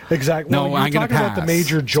fail. Exactly. No, well, I'm going to pass. About the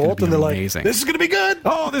major jolt, and they're amazing. Like, "This is going to be good."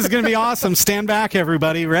 Oh, this is going to be awesome! Stand back,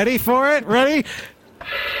 everybody. Ready for it? Ready?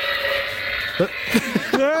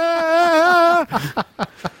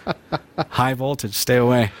 High voltage, stay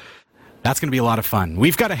away. That's going to be a lot of fun.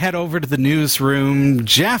 We've got to head over to the newsroom.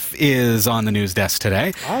 Jeff is on the news desk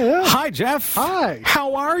today. Oh, yeah. Hi, Jeff. Hi.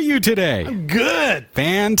 How are you today? I'm good.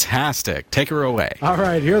 Fantastic. Take her away. All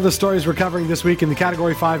right, here are the stories we're covering this week in the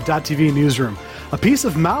Category5.tv newsroom. A piece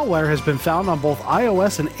of malware has been found on both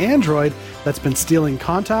iOS and Android that's been stealing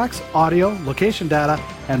contacts, audio, location data,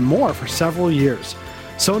 and more for several years.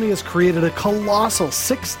 Sony has created a colossal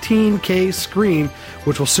 16K screen,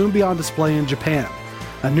 which will soon be on display in Japan.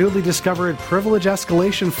 A newly discovered privilege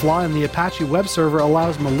escalation flaw in the Apache web server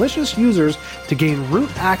allows malicious users to gain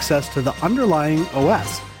root access to the underlying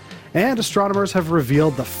OS. And astronomers have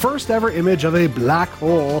revealed the first ever image of a black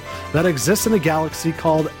hole that exists in a galaxy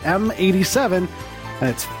called M87, and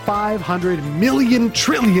it's 500 million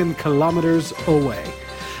trillion kilometers away.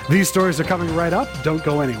 These stories are coming right up. Don't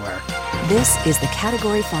go anywhere. This is the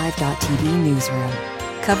Category5.tv newsroom,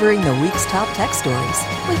 covering the week's top tech stories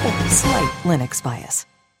with a slight Linux bias.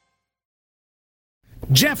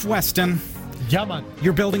 Jeff Weston, Yeah, man.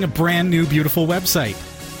 you're building a brand new, beautiful website,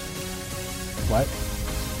 What?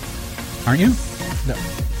 aren't you? No.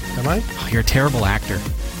 Am I? Oh, you're a terrible actor.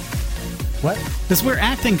 What? This is where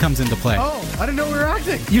acting comes into play. Oh, I didn't know we were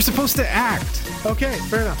acting. You're supposed to act. Okay,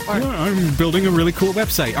 fair enough. All right. Yeah, I'm building a really cool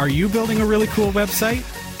website. Are you building a really cool website?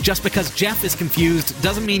 Just because Jeff is confused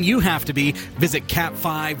doesn't mean you have to be. Visit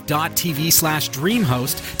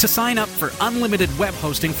cat5.tv/dreamhost to sign up for unlimited web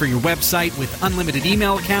hosting for your website with unlimited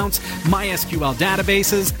email accounts, MySQL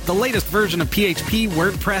databases, the latest version of PHP,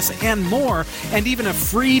 WordPress, and more, and even a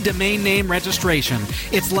free domain name registration.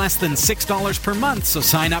 It's less than $6 per month, so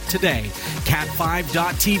sign up today.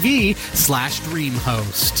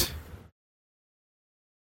 cat5.tv/dreamhost.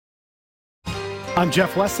 I'm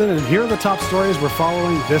Jeff Weston, and here are the top stories we're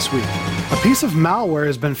following this week. A piece of malware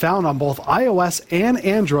has been found on both iOS and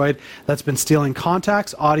Android that's been stealing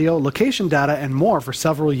contacts, audio, location data, and more for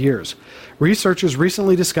several years. Researchers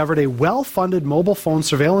recently discovered a well-funded mobile phone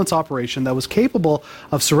surveillance operation that was capable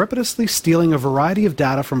of surreptitiously stealing a variety of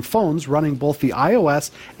data from phones running both the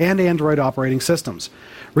iOS and Android operating systems.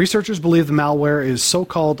 Researchers believe the malware is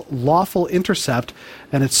so-called lawful intercept,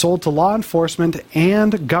 and it's sold to law enforcement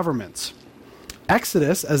and governments.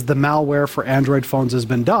 Exodus, as the malware for Android phones has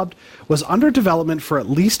been dubbed, was under development for at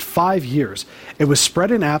least 5 years. It was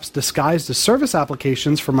spread in apps disguised as service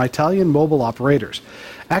applications from Italian mobile operators.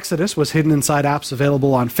 Exodus was hidden inside apps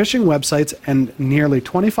available on phishing websites and nearly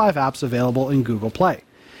 25 apps available in Google Play.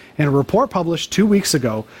 In a report published 2 weeks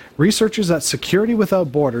ago, researchers at Security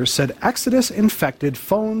Without Borders said Exodus infected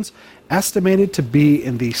phones estimated to be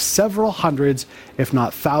in the several hundreds, if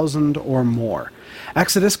not thousand or more.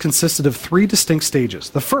 Exodus consisted of 3 distinct stages.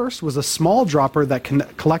 The first was a small dropper that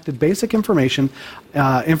collected basic information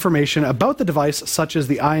about the device, such as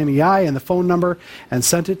the IMEI and the phone number, and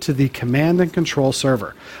sent it to the command and control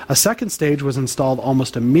server. A second stage was installed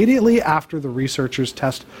almost immediately after the researchers'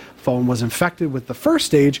 test phone was infected with the first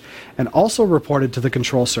stage and also reported to the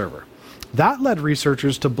control server. That led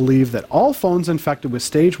researchers to believe that all phones infected with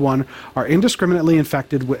Stage 1 are indiscriminately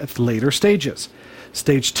infected with later stages.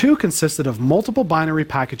 Stage 2 consisted of multiple binary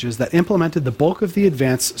packages that implemented the bulk of the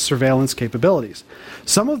advanced surveillance capabilities.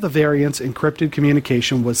 Some of the variants encrypted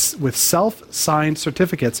communication with self-signed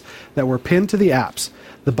certificates that were pinned to the apps.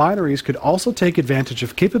 The binaries could also take advantage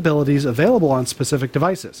of capabilities available on specific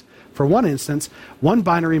devices. For one instance, one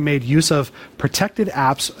binary made use of protected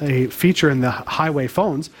apps, a feature in the highway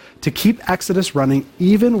phones, to keep Exodus running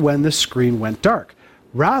even when the screen went dark,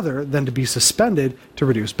 rather than to be suspended to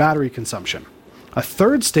reduce battery consumption. A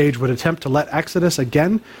third stage would attempt to let Exodus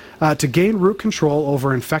again to gain root control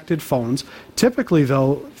over infected phones, typically,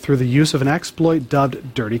 though, through the use of an exploit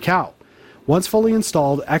dubbed Dirty Cow. Once fully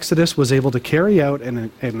installed, Exodus was able to carry out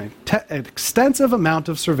an extensive amount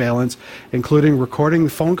of surveillance, including recording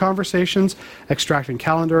phone conversations, extracting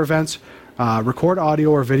calendar events, record audio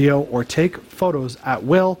or video, or take photos at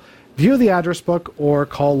will, view the address book or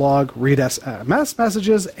call log, read SMS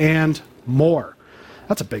messages, and more.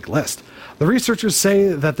 That's a big list. The researchers say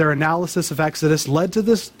that their analysis of Exodus led to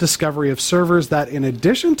this discovery of servers that, in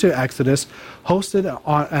addition to Exodus, hosted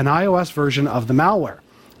an iOS version of the malware.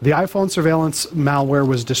 The iPhone surveillance malware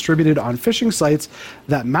was distributed on phishing sites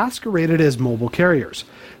that masqueraded as mobile carriers.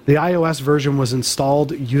 The iOS version was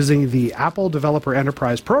installed using the Apple Developer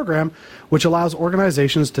Enterprise program, which allows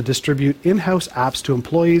organizations to distribute in-house apps to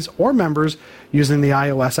employees or members using the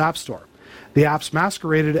iOS App Store. The apps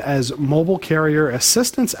masqueraded as mobile carrier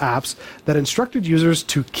assistance apps that instructed users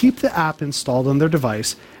to keep the app installed on their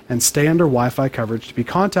device and stay under Wi-Fi coverage to be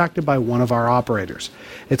contacted by one of our operators.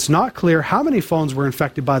 It's not clear how many phones were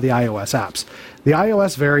infected by the iOS apps. The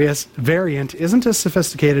iOS variant isn't as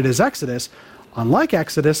sophisticated as Exodus. Unlike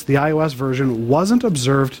Exodus, the iOS version wasn't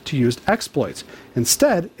observed to use exploits.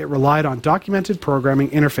 Instead, it relied on documented programming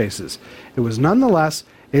interfaces. It was nonetheless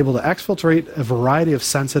able to exfiltrate a variety of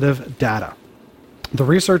sensitive data. The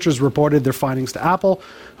researchers reported their findings to Apple,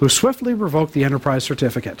 who swiftly revoked the enterprise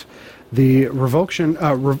certificate. The revocation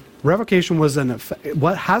has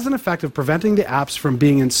an effect of preventing the apps from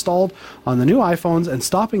being installed on the new iPhones and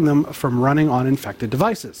stopping them from running on infected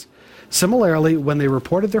devices. Similarly, when they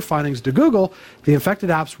reported their findings to Google, the infected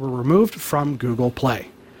apps were removed from Google Play.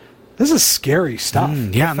 This is scary stuff.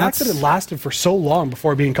 The fact that it lasted for so long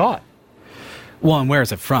before being caught. Well, and where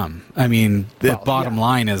is it from? I mean, the bottom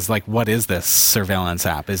line is, like, what is this surveillance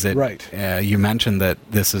app? Is it right? You mentioned that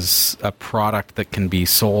this is a product that can be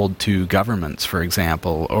sold to governments, for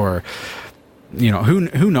example, or, you know,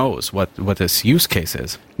 who knows what this use case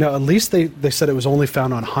is? Now, at least they said it was only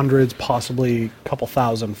found on hundreds, possibly a couple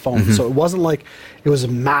thousand phones. So it wasn't like it was a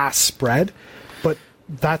mass spread, but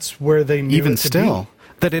that's where they knew even it to still. be.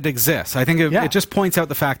 That it exists. I think it just points out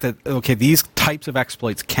the fact that, okay, these types of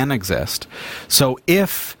exploits can exist. So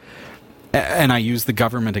if, and I use the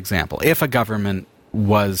government example, if a government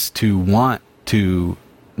was to want to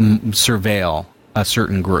surveil a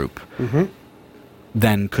certain group,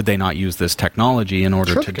 then could they not use this technology in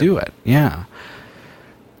order to do it? Yeah.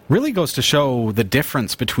 Really goes to show the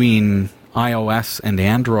difference between iOS and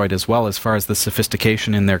Android as well, as far as the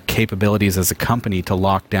sophistication in their capabilities as a company to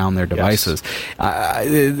lock down their devices.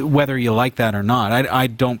 Whether you like that or not, I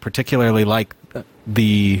don't particularly like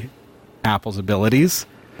the Apple's abilities.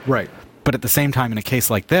 Right. But at the same time, in a case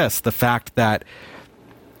like this, the fact that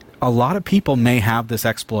a lot of people may have this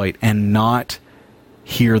exploit and not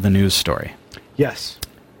hear the news story. Yes.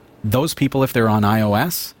 Those people, if they're on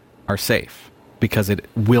iOS, are safe because it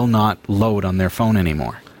will not load on their phone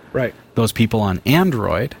anymore. Right. Those people on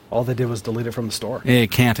Android, all they did was delete it from the store.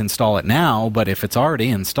 It can't install it now, but if it's already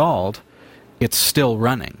installed, it's still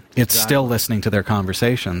running. It's still listening to their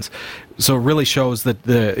conversations. So it really shows that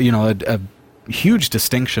a huge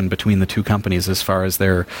distinction between the two companies as far as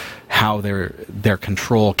how their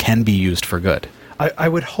control can be used for good. I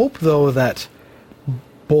would hope, though, that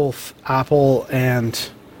both Apple and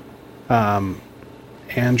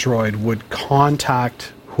Android would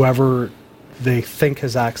contact whoever they think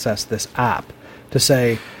has accessed this app to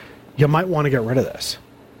say, you might want to get rid of this.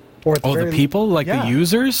 Or the people? Like the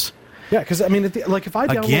users? Yeah, because, I mean, if I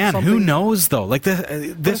download again, something... who knows, though? Like,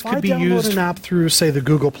 this could be used... If I download an app through, say, the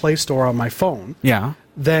Google Play Store on my phone,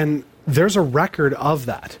 then there's a record of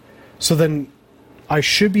that. So then I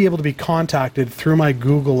should be able to be contacted through my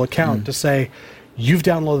Google account to say, you've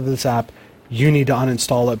downloaded this app, you need to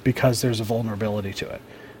uninstall it because there's a vulnerability to it.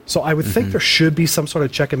 So I would think there should be some sort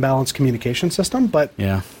of check and balance communication system, but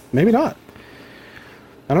maybe not.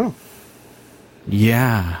 I don't know.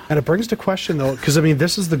 Yeah. And it brings to question, though, because, I mean,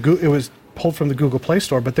 this is it was pulled from the Google Play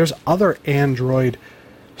Store, but there's other Android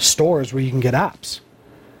stores where you can get apps.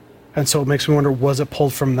 And so it makes me wonder, was it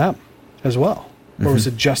pulled from them as well? Or was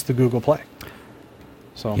it just the Google Play?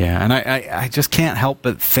 So yeah, and I just can't help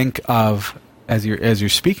but think of, as you're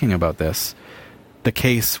speaking about this, the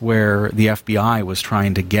case where the FBI was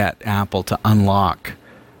trying to get Apple to unlock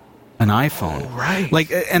an iPhone. Oh, right.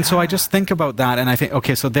 Like, and so I just think about that, and I think,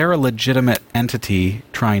 okay, so they're a legitimate entity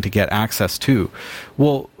trying to get access to.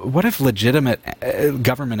 Well, what if legitimate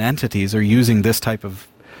government entities are using this type of,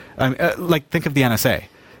 like, think of the NSA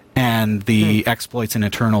and the exploits in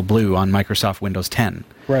Eternal Blue on Microsoft Windows 10.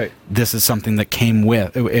 Right. This is something that came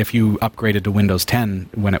with, if you upgraded to Windows 10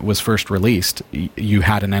 when it was first released, you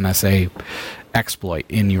had an NSA exploit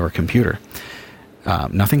in your computer.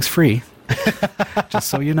 Nothing's free, just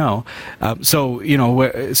so you know. So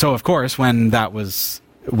of course, when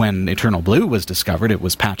Eternal Blue was discovered, it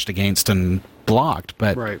was patched against and blocked,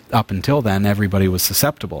 but up until then, everybody was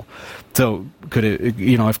susceptible. So could it,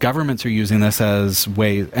 if governments are using this as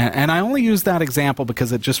ways, and I only use that example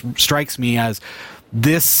because it just strikes me as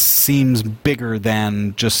this seems bigger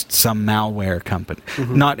than just some malware company,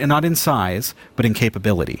 not in size, but in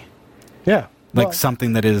capability. Yeah. Like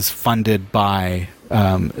something that is funded by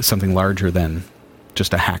something larger than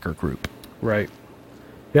just a hacker group. Right.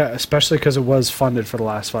 Yeah, especially because it was funded for the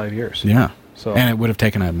last 5 years. Yeah. So, and it would have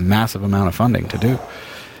taken a massive amount of funding to do.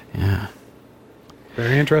 Yeah.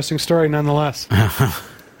 Very interesting story nonetheless.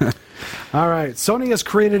 All right. Sony has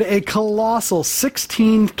created a colossal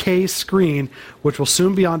 16K screen, which will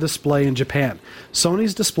soon be on display in Japan.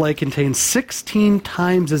 Sony's display contains 16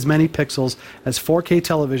 times as many pixels as 4K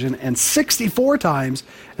television and 64 times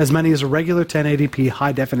as many as a regular 1080p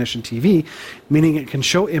high-definition TV, meaning it can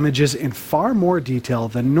show images in far more detail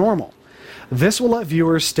than normal. This will let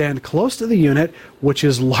viewers stand close to the unit, which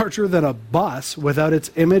is larger than a bus, without its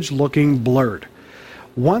image looking blurred.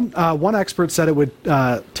 One expert said it would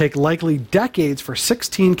take likely decades for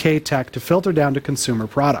 16K tech to filter down to consumer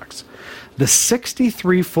products. The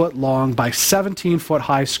 63-foot long by 17-foot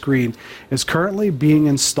high screen is currently being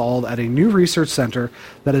installed at a new research center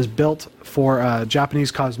that is built for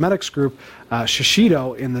Japanese cosmetics group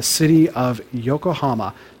Shiseido in the city of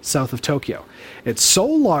Yokohama, south of Tokyo. It's so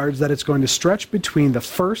large that it's going to stretch between the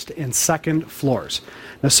first and second floors.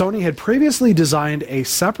 Now, Sony had previously designed a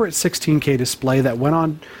separate 16K display that went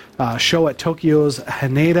on show at Tokyo's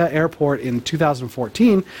Haneda Airport in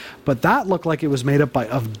 2014, but that looked like it was made up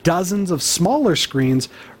of dozens of smaller screens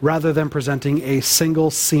rather than presenting a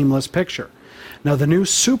single seamless picture. Now, the new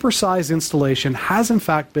supersized installation has in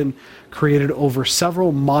fact been created over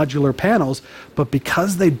several modular panels, but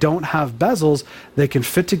because they don't have bezels, they can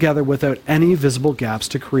fit together without any visible gaps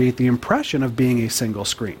to create the impression of being a single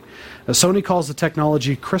screen. Now, Sony calls the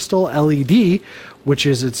technology Crystal LED, which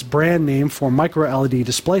is its brand name for micro LED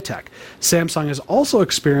display tech. Samsung is also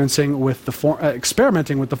experimenting with the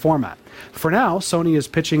format. For now, Sony is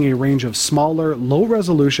pitching a range of smaller,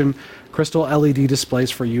 low-resolution Crystal LED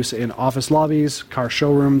displays for use in office lobbies, car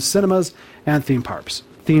showrooms, cinemas, and theme parks.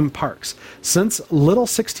 Since little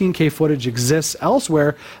 16K footage exists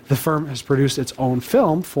elsewhere, the firm has produced its own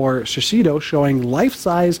film for Shiseido showing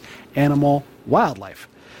life-size animal wildlife.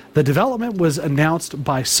 The development was announced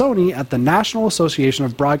by Sony at the National Association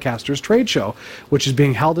of Broadcasters trade show, which is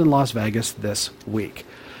being held in Las Vegas this week.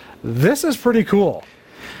 This is pretty cool.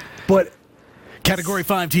 But Category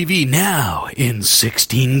 5 TV now in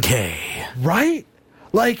 16K. Right?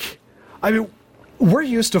 Like, I mean, we're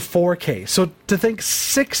used to 4K, so to think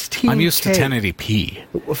 16K... I'm used to 1080p.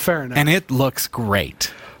 Well, fair enough. And it looks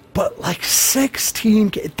great. But like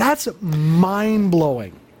 16K, that's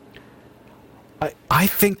mind-blowing. I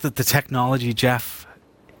think that the technology, Jeff,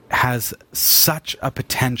 has such a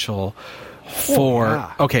potential for...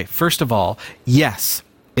 yeah. Okay, first of all, yes,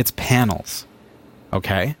 it's panels.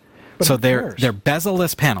 Okay? But so who they're cares?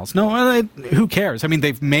 bezel-less panels. No, who cares? I mean,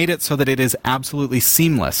 they've made it so that it is absolutely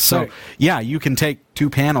seamless. So, Right. yeah, you can take two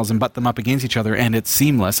panels and butt them up against each other, and it's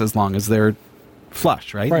seamless as long as they're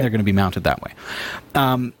flush, right? Right. They're going to be mounted that way.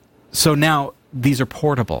 So now these are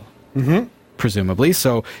portable, presumably.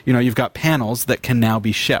 So, you know, you've got panels that can now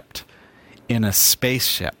be shipped in a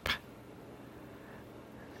spaceship.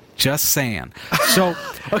 Just saying. So,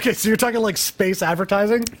 Okay, so you're talking like space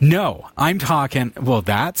advertising? no, I'm talking, well,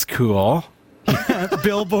 that's cool.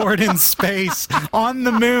 Billboard in space on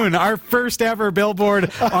the moon. Our first ever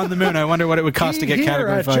billboard on the moon. I wonder what it would cost to get Here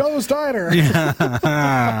Category at 5. Joe's Diner.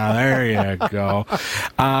 There you go.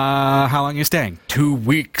 How long are you staying? 2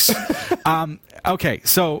 weeks. Okay,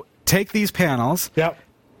 so take these panels Yep.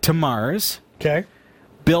 to Mars, Okay.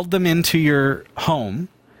 build them into your home.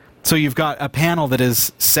 So you've got a panel that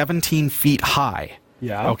is 17 feet high.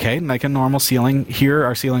 Yeah. Okay, like a normal ceiling. Here,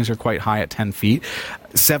 our ceilings are quite high at 10 feet.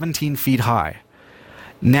 17 feet high.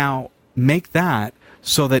 Now, make that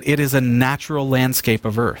so that it is a natural landscape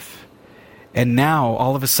of Earth. And now,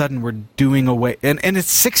 all of a sudden, we're doing away... And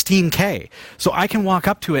it's 16K. So I can walk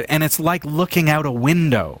up to it, and it's like looking out a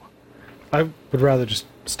window. I would rather just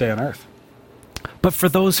stay on Earth. But for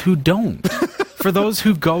those who don't, for those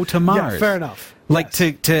who go to Mars... Yeah, fair enough. Like,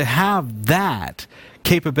 Yes. to have that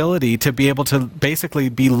capability to be able to basically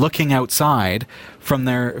be looking outside from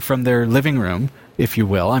their living room, if you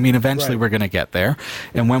will. I mean, eventually Right. we're going to get there.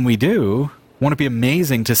 And when we do, won't it be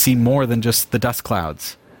amazing to see more than just the dust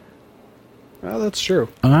clouds? Well, that's true.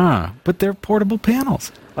 But they're portable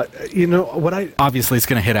panels. You know, what I... Obviously, it's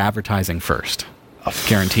going to hit advertising first.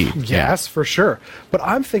 Guaranteed. Yes, for sure. But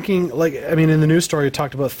I'm thinking, like, I mean, in the news story, it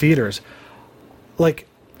talked about theaters. Like,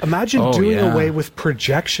 imagine Oh, doing yeah. away with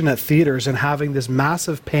projection at theaters and having this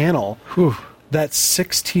massive panel that's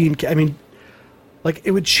 16K. I mean, like,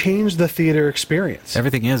 it would change the theater experience.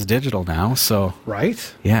 Everything is digital now, so...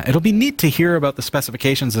 Right? Yeah, it'll be neat to hear about the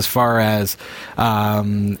specifications as far as,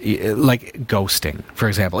 like, ghosting, for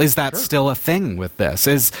example. Is that still a thing with this?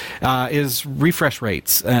 Is refresh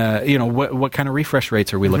rates, you know, what kind of refresh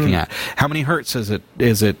rates are we looking at? How many hertz is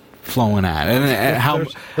it flowing at? And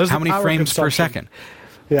There's how the many power frames per consumption. second?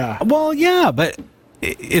 Yeah. Well, yeah, but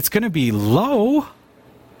it's going to be low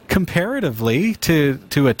comparatively to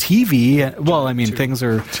a TV, well, I mean, things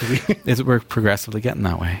are we're progressively getting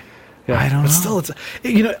that way. Yeah, I don't know. Still, it's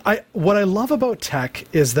what I love about tech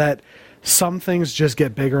is that some things just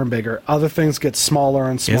get bigger and bigger, other things get smaller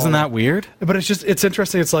and smaller. Isn't that weird? But it's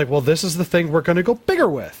interesting. It's like, well, this is the thing we're going to go bigger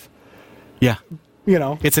with. Yeah.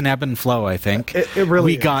 It's an ebb and flow, I think. It really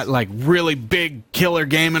we is. got like really big killer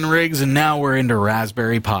gaming rigs, and now we're into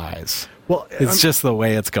Raspberry Pis. Well, it's just the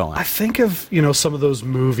way it's going. I think of some of those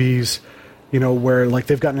movies, where like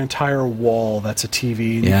they've got an entire wall that's a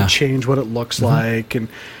TV, and you can change what it looks like, and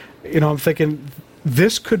I'm thinking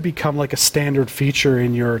this could become like a standard feature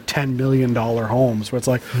in your $10 million homes, where it's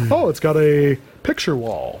like, oh, it's got a picture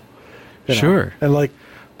wall. Sure, and like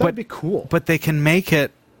that'd be cool. But they can make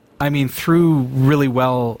it. I mean, through really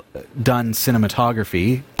well done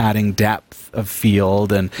cinematography, adding depth of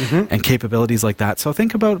field and capabilities like that. So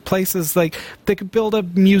think about places like they could build a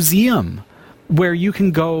museum where you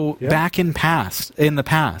can go back in the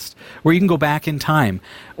past, where you can go back in time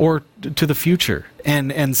or to the future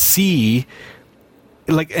and see,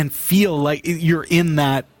 like, and feel like you're in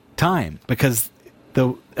that time because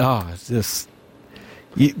it's just.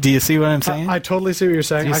 Do you see what I'm saying? I totally see what you're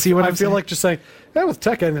saying. Do you see what I'm feel saying? like just saying, with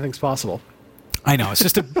tech, anything's possible. I know.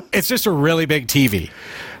 It's just a really big TV.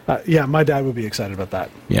 Yeah, my dad would be excited about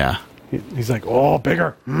that. Yeah. He's like, oh,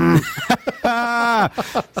 bigger.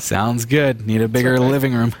 Sounds good. Need a bigger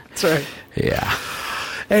living room. That's right. Yeah.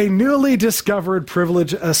 A newly discovered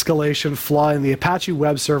privilege escalation flaw in the Apache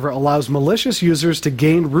web server allows malicious users to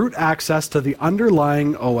gain root access to the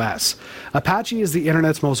underlying OS. Apache is the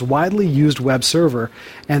internet's most widely used web server,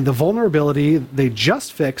 and the vulnerability they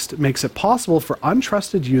just fixed makes it possible for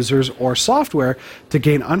untrusted users or software to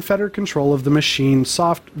gain unfettered control of the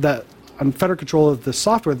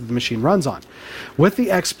software that the machine runs on. With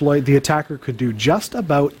the exploit, the attacker could do just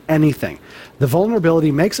about anything. The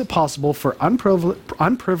vulnerability makes it possible for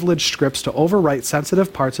unprivileged scripts to overwrite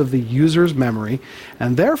sensitive parts of the user's memory,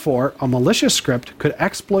 and therefore, a malicious script could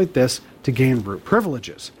exploit this to gain root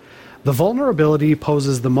privileges. The vulnerability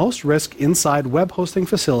poses the most risk inside web hosting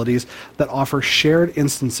facilities that offer shared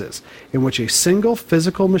instances, in which a single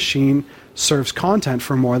physical machine serves content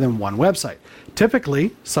for more than one website.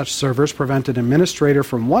 Typically, such servers prevent an administrator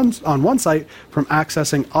on one site from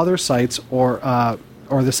accessing other sites or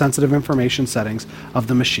the sensitive information settings of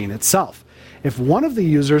the machine itself. If one of the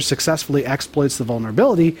users successfully exploits the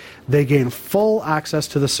vulnerability, they gain full access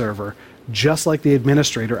to the server, just like the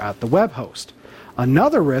administrator at the web host.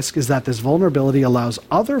 Another risk is that this vulnerability allows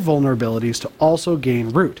other vulnerabilities to also gain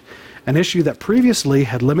root. An issue that previously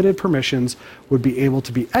had limited permissions would be able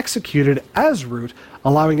to be executed as root,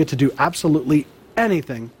 allowing it to do absolutely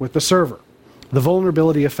anything with the server. The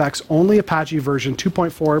vulnerability affects only Apache version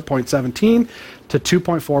 2.4.17 to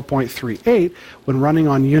 2.4.38 when running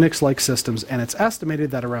on Unix-like systems, and it's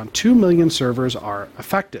estimated that around 2 million servers are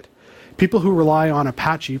affected. People who rely on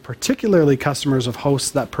Apache, particularly customers of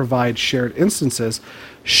hosts that provide shared instances,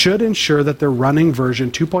 should ensure that they're running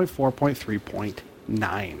version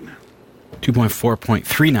 2.4.3.9.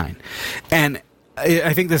 2.4.39. And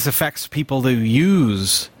I think this affects people who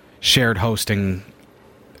use shared hosting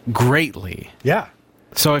greatly. Yeah.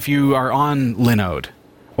 So if you are on Linode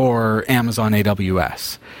or Amazon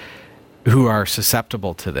AWS who are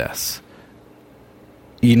susceptible to this,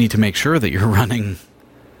 you need to make sure that you're running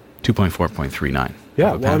 2.4.39.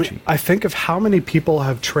 Yeah, well, I think of how many people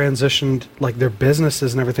have transitioned like their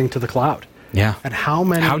businesses and everything to the cloud. Yeah. And how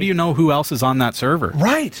many... How do you know who else is on that server?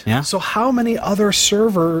 Right. Yeah. So how many other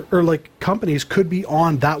server or like companies could be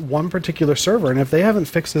on that one particular server? And if they haven't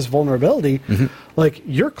fixed this vulnerability, like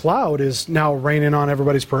your cloud is now raining on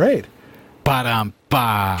everybody's parade.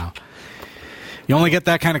 Ba-dum-ba. You only get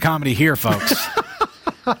that kind of comedy here, folks.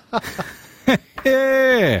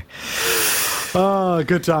 Yeah. Oh,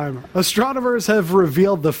 good time. Astronomers have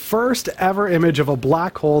revealed the first ever image of a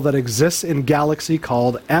black hole that exists in a galaxy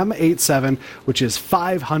called M87, which is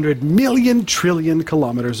 500 million trillion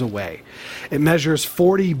kilometers away. It measures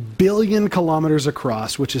 40 billion kilometers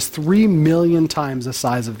across, which is 3 million times the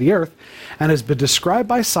size of the Earth, and has been described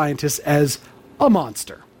by scientists as a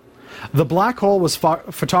monster. The black hole was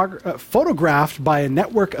photographed by a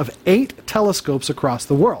network of 8 telescopes across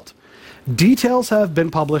the world. Details have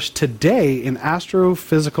been published today in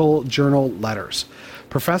Astrophysical Journal Letters.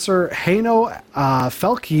 Professor Heino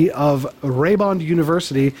Felke of Rijnmond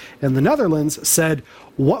University in the Netherlands said,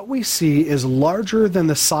 "What we see is larger than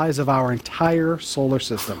the size of our entire solar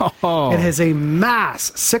system. It has a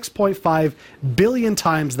mass 6.5 billion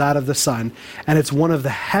times that of the sun, and it's one of the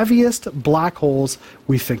heaviest black holes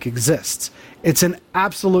we think exists. It's an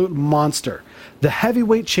absolute monster. The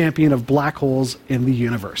heavyweight champion of black holes in the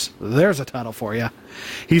universe." There's a title for you.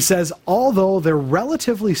 He says, although they're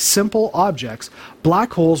relatively simple objects,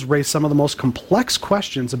 black holes raise some of the most complex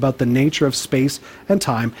questions about the nature of space and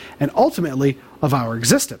time, and ultimately of our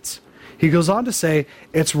existence. He goes on to say,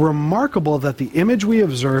 it's remarkable that the image we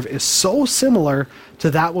observe is so similar to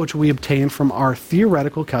that which we obtain from our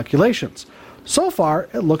theoretical calculations. So far,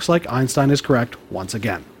 it looks like Einstein is correct once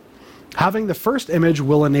again. Having the first image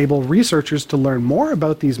will enable researchers to learn more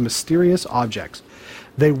about these mysterious objects.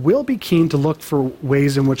 They will be keen to look for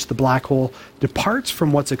ways in which the black hole departs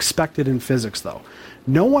from what's expected in physics, though.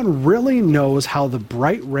 No one really knows how the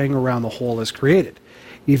bright ring around the hole is created.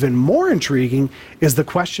 Even more intriguing is the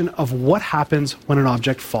question of what happens when an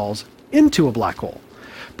object falls into a black hole.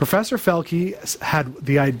 Professor Felke had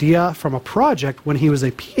the idea from a project when he was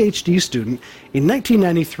a PhD student in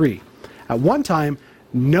 1993. At one time,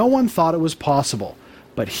 no one thought it was possible,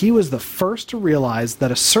 but he was the first to realize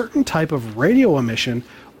that a certain type of radio emission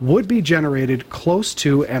would be generated close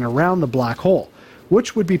to and around the black hole,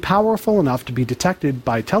 which would be powerful enough to be detected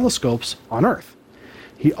by telescopes on Earth.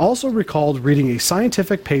 He also recalled reading a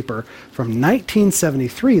scientific paper from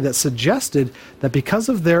 1973 that suggested that because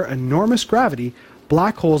of their enormous gravity,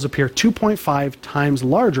 black holes appear 2.5 times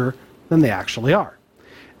larger than they actually are.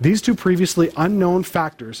 These two previously unknown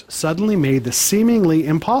factors suddenly made the seemingly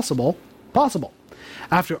impossible possible.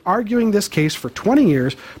 After arguing this case for 20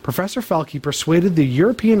 years, Professor Felke persuaded the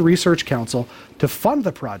European Research Council to fund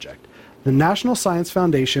the project. The National Science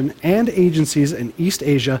Foundation and agencies in East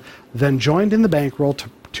Asia then joined in the bankroll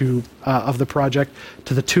of the project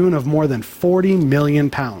to the tune of more than £40 million.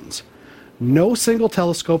 No single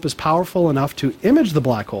telescope is powerful enough to image the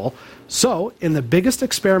black hole, so in the biggest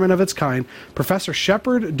experiment of its kind, Professor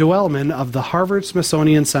Shepard Duellman of the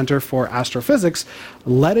Harvard-Smithsonian Center for Astrophysics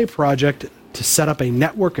led a project to set up a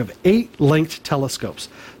network of 8 linked telescopes.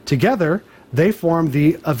 Together, they form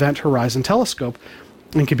the Event Horizon Telescope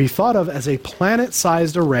and can be thought of as a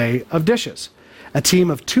planet-sized array of dishes. A team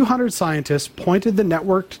of 200 scientists pointed the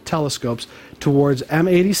networked telescopes towards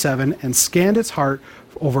M87 and scanned its heart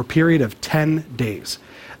over a period of 10 days.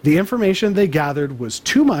 The information they gathered was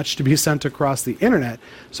too much to be sent across the internet,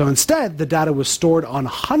 so instead the data was stored on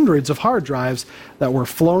hundreds of hard drives that were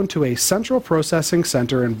flown to a central processing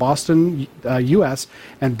center in Boston, US,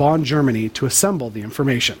 and Bonn, Germany to assemble the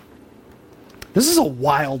information. This is a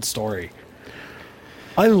wild story.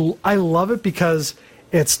 I love it because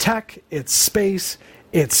it's tech, it's space,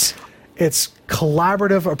 it's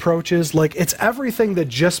collaborative approaches, like it's everything that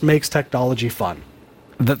just makes technology fun.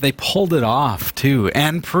 That they pulled it off, too,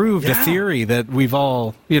 and proved a theory that we've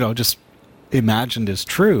all, just imagined is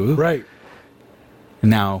true. Right.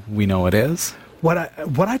 Now we know it is. What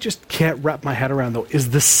I just can't wrap my head around, though,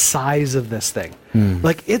 is the size of this thing.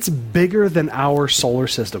 Like, it's bigger than our solar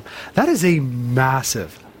system. That is a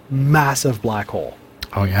massive, massive black hole.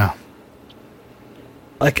 Oh, yeah.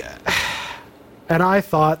 Like, and I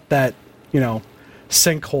thought that,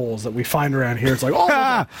 sinkholes that we find around here, it's like,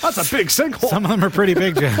 oh, that's a big sinkhole. Some of them are pretty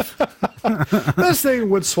big, Jeff. This thing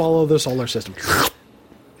would swallow the solar system.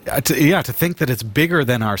 To think that it's bigger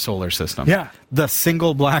than our solar system. Yeah. The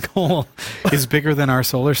single black hole is bigger than our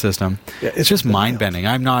solar system. Yeah, it's just mind-bending.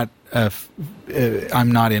 I'm not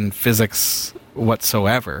in physics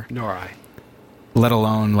whatsoever. Nor I. Let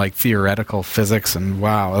alone like theoretical physics, and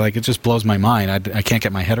wow, like it just blows my mind. I can't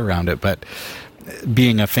get my head around it, but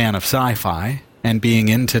being a fan of sci-fi and being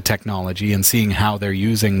into technology and seeing how they're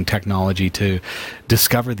using technology to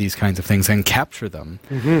discover these kinds of things and capture them,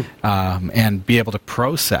 and be able to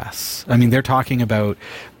process. I mean, they're talking about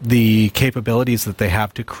the capabilities that they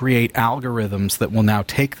have to create algorithms that will now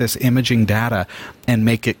take this imaging data and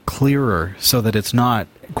make it clearer so that it's not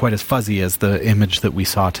quite as fuzzy as the image that we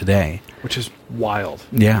saw today. Which is wild.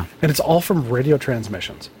 Yeah. And it's all from radio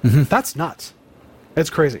transmissions. That's nuts. It's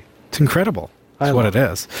crazy. It's incredible. That's what it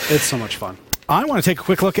is. It's so much fun. I want to take a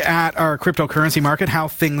quick look at our cryptocurrency market, how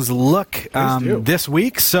things look this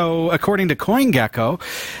week. So according to CoinGecko,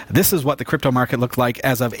 this is what the crypto market looked like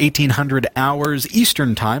as of 1800 hours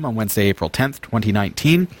Eastern time on Wednesday, April 10th,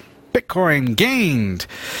 2019. Bitcoin gained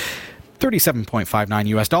 $37.59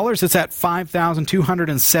 US dollars. It's at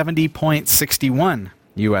 $5,270.61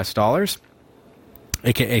 US dollars,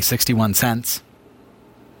 aka 61 cents.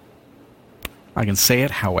 I can say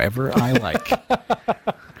it however I like.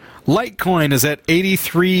 Litecoin is at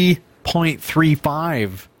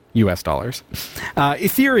 83.35 US dollars.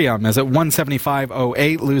 Ethereum is at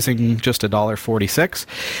 175.08, losing just $1.46.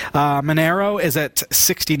 Monero is at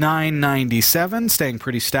 69.97, staying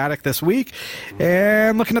pretty static this week.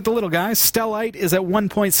 And looking at the little guys, Stellite is at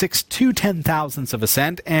 1.62 ten-thousandths of a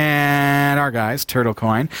cent, and our guys,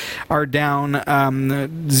 Turtlecoin, are down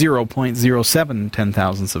 0.07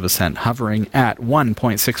 ten-thousandths of a cent, hovering at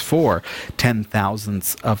 1.64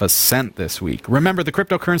 ten-thousandths of a cent this week. Remember, the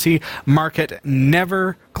cryptocurrency market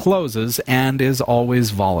never closes and is always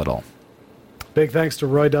volatile. Big thanks to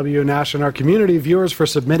Roy W. Nash and our community viewers for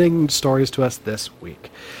submitting stories to us this week.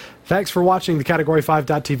 Thanks for watching the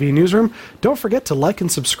Category5.tv newsroom. Don't forget to like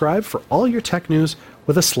and subscribe for all your tech news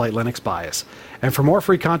with a slight Linux bias. And for more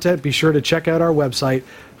free content, be sure to check out our website.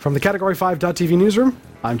 From the Category5.tv newsroom,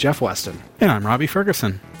 I'm Jeff Weston. And I'm Robbie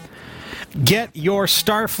Ferguson. Get your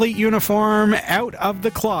Starfleet uniform out of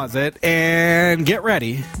the closet and get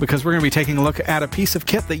ready, because we're going to be taking a look at a piece of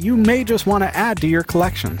kit that you may just want to add to your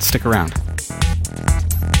collection. Stick around.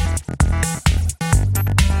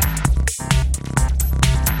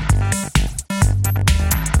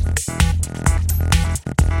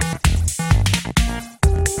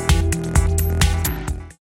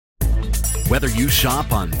 Whether you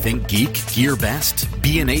shop on ThinkGeek, GearBest,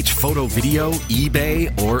 B&H Photo Video,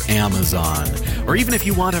 eBay, or Amazon, or even if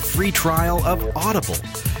you want a free trial of Audible,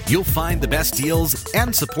 you'll find the best deals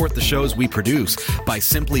and support the shows we produce by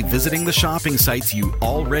simply visiting the shopping sites you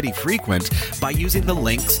already frequent by using the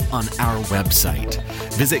links on our website.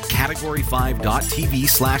 Visit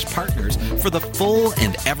category5.tv/partners for the full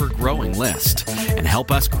and ever-growing list, and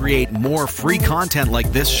help us create more free content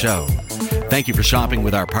like this show. Thank you for shopping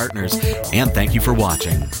with our partners, and thank you for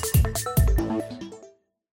watching.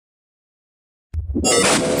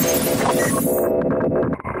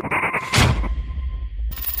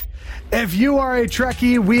 If you are a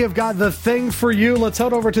Trekkie, we have got the thing for you. Let's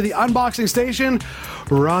head over to the unboxing station.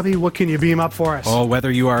 Robbie, what can you beam up for us? Oh,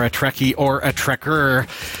 whether you are a Trekkie or a Trekker,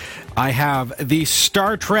 I have the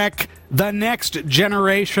Star Trek The Next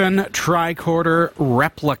Generation Tricorder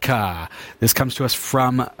Replica. This comes to us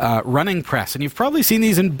from Running Press, and you've probably seen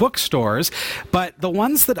these in bookstores, but the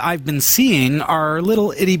ones that I've been seeing are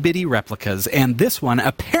little itty-bitty replicas, and this one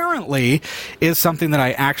apparently is something that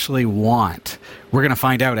I actually want. We're going to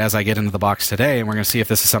find out as I get into the box today, and we're going to see if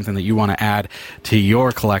this is something that you want to add to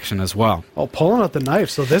your collection as well. Oh, pulling out the knife.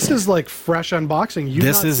 So this is like fresh unboxing.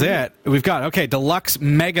 This is it. We've got, okay, Deluxe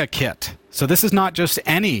Mega Kit. So this is not just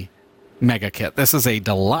any Mega Kit. This is a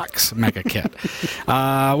deluxe Mega Kit.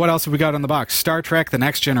 What else have we got on the box? Star Trek, The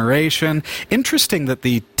Next Generation. Interesting that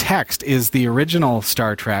the text is the original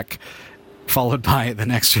Star Trek followed by The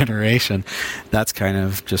Next Generation. That's kind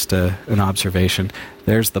of just an observation.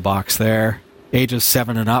 There's the box there. Ages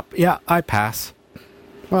 7 and up. Yeah, I pass.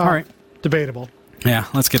 Well, all right. Debatable. Yeah,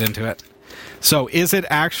 let's get into it. So is it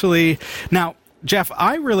actually... Now, Jeff,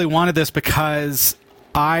 I really wanted this because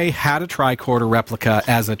I had a tricorder replica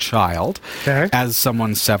as a child, as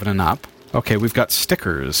someone 7 and up. Okay, we've got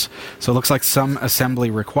stickers. So it looks like some assembly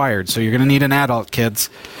required. So you're going to need an adult, kids.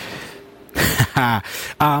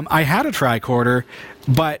 I had a tricorder,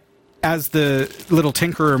 but as the little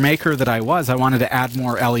tinkerer maker that I was, I wanted to add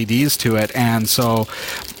more LEDs to it, and so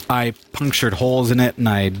I punctured holes in it and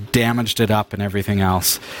I damaged it up and everything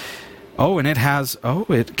else. Oh, and it has,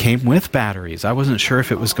 it came with batteries. I wasn't sure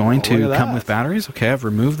if it was going to come with batteries. Okay, I've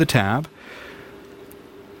removed the tab.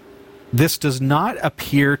 This does not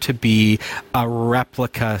appear to be a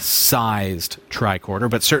replica-sized tricorder,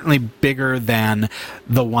 but certainly bigger than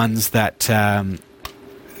the ones that, some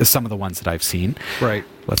of the ones that I've seen. Right.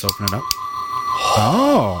 Let's open it up.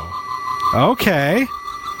 Oh, okay.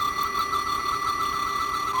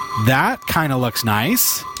 That kind of looks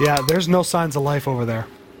nice. Yeah, there's no signs of life over there.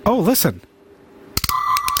 Oh, listen.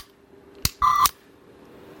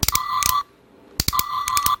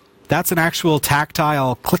 That's an actual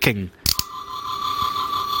tactile clicking.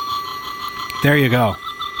 There you go.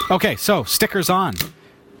 Okay, so stickers on.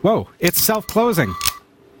 Whoa, it's self-closing.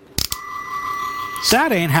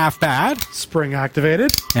 That ain't half bad. Spring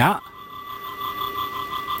activated. Yeah.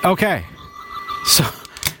 Okay. So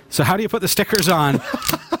how do you put the stickers on?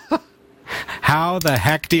 How the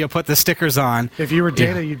heck do you put the stickers on? If you were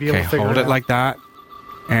Data, you'd be able to figure it out. Hold it like that.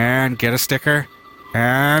 And get a sticker.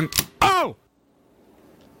 And... Oh!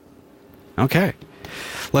 Okay.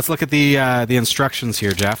 Let's look at the instructions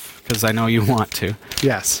here, Jeff, because I know you want to.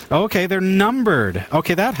 Yes. Okay, they're numbered.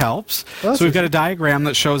 Okay, that helps. Well, so we've got a diagram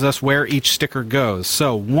that shows us where each sticker goes.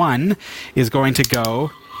 So 1 is going to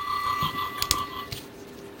go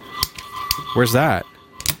Where's that?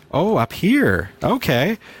 Oh, up here.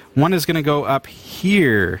 Okay. One is going to go up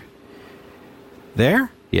here.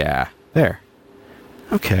 There? Yeah, there.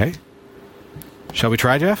 Okay. Shall we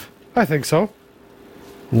try, Jeff? I think so.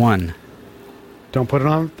 1. Don't put it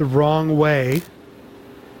on the wrong way.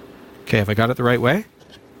 Okay, have I got it the right way?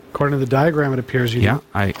 According to the diagram, it appears you Yeah, do.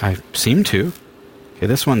 I seem to. Okay,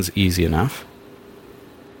 this one's easy enough.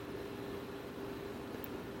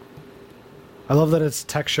 I love that it's a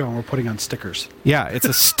tech show and we're putting on stickers. Yeah, it's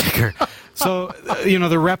a sticker. So,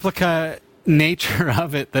 the replica nature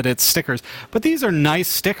of it, that it's stickers. But these are nice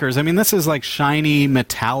stickers. I mean, this is like shiny,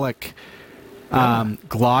 metallic,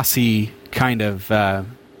 glossy kind of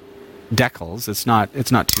decals. It's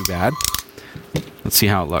not too bad. Let's see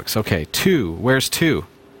how it looks. Okay, 2. Where's 2?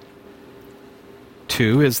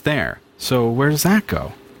 2 is there. So where does that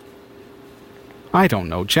go? I don't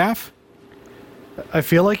know, Jeff. I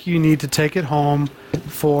feel like you need to take it home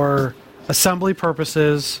for assembly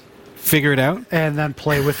purposes. Figure it out. And then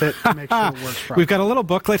play with it to make sure it works properly. We've got a little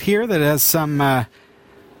booklet here that has some...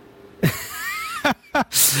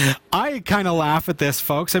 I kind of laugh at this,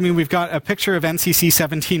 folks. I mean, we've got a picture of NCC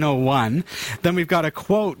 1701. Then we've got a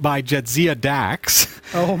quote by Jadzia Dax.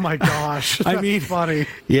 Oh, my gosh. That's funny.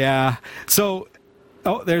 Yeah. So,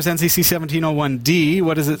 there's NCC 1701D.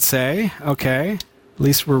 What does it say? Okay. At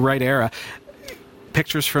least we're right era.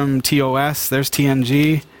 Pictures from TOS. There's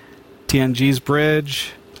TNG. TNG's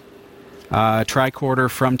bridge. Tricorder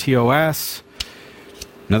from TOS.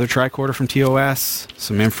 Another tricorder from TOS.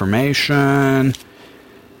 Some information.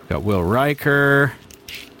 We've got Will Riker.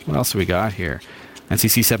 What else have we got here?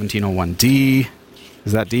 NCC 1701D.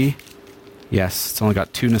 Is that D? Yes, it's only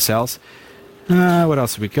got 2 nacelles. What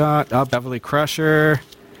else have we got? Beverly Crusher.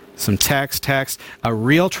 Some text. A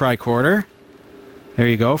real tricorder. There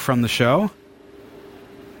you go, from the show.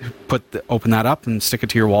 Open that up and stick it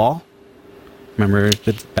to your wall. Remember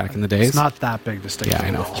back in the days? It's not that big to stick to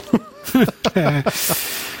your wall.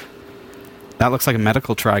 That looks like a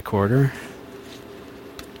medical tricorder.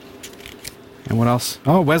 And what else?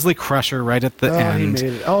 Oh, Wesley Crusher right at the end. He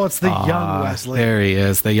made it. Oh, it's the young Wesley. There he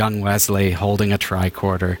is, the young Wesley holding a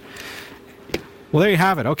tricorder. Well, there you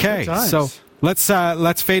have it. Okay, so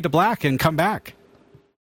let's fade to black and come back.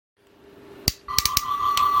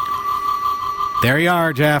 There you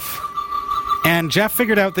are, Jeff. And Jeff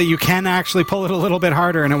figured out that you can actually pull it a little bit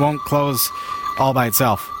harder and it won't close all by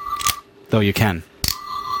itself. Though you can.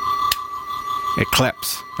 It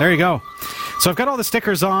clips. There you go. So I've got all the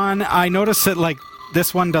stickers on. I noticed that,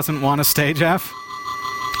 this one doesn't want to stay, Jeff.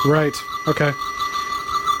 Right. Okay.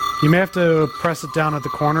 You may have to press it down at the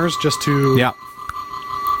corners just to... Yeah.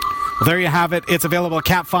 Well, there you have it. It's available at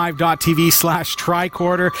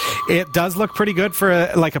cat5.tv/tricorder. It does look pretty good for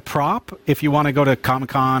a prop if you want to go to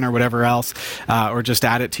Comic-Con or whatever else, or just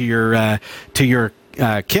add it to your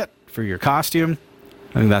kit for your costume.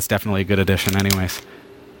 I think that's definitely a good addition anyways.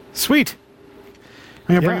 Sweet.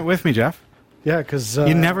 I'm going to bring it with me, Jeff. Yeah, because...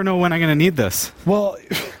 you never know when I'm going to need this. Well,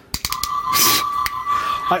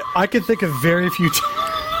 I can think of very few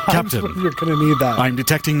times Captain, when you're going to need that. I'm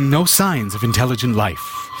detecting no signs of intelligent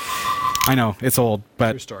life. I know, it's old,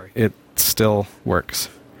 but True story. It still works.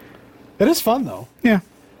 It is fun, though. Yeah.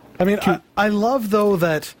 I mean, I love, though,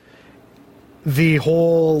 that the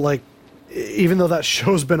whole, even though that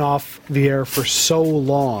show's been off the air for so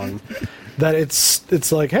long, that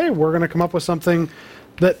it's like, hey, we're going to come up with something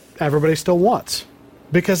that everybody still wants.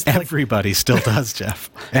 Because everybody still does, Jeff.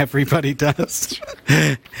 Everybody does.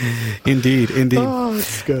 Indeed. Oh,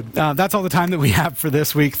 that's good. That's all the time that we have for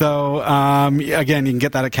this week, though. Again, you can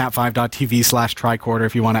get that at cat5.tv/tricorder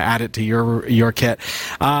if you want to add it to your kit.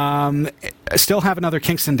 I still have another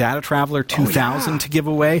Kingston Data Traveler 2000 to give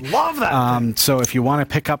away. Love that. So if you want to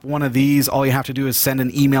pick up one of these, all you have to do is send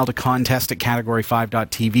an email to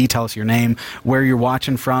contest@category5.tv. Tell us your name, where you're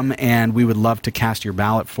watching from, and we would love to cast your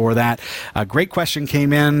ballot for that. A great question came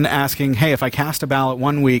in asking, hey, if I cast a ballot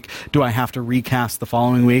one week, do I have to recast the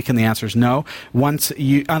following week? And the answer is no.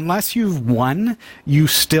 Unless you've won, you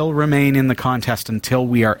still remain in the contest until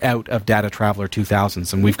we are out of Data Traveler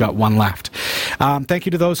 2000s, and we've got one left. Thank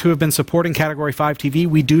you to those who have been supporting Category 5 TV.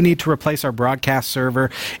 We do need to replace our broadcast server,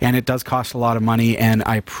 and it does cost a lot of money, and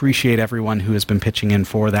I appreciate everyone who has been pitching in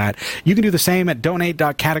for that. You can do the same at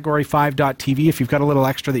donate.category5.tv if you've got a little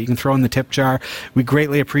extra that you can throw in the tip jar. We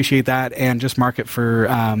greatly appreciate that, and just mark it for for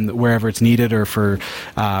wherever it's needed or for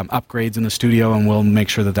upgrades in the studio, and we'll make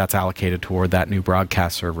sure that that's allocated toward that new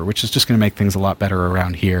broadcast server, which is just going to make things a lot better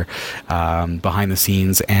around here behind the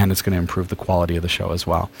scenes, and it's going to improve the quality of the show as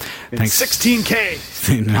well. Thanks.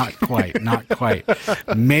 16K. Not quite.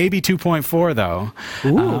 Maybe 2.4 though.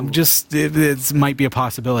 It might be a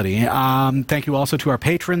possibility. Thank you also to our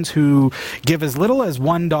patrons who give as little as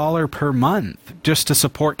 $1 per month just to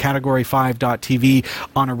support Category5.tv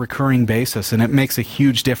on a recurring basis, and it makes a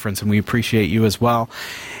huge difference, and we appreciate you as well.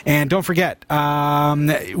 And don't forget,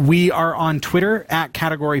 we are on Twitter at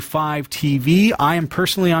Category5TV. I am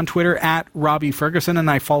personally on Twitter at Robbie Ferguson, and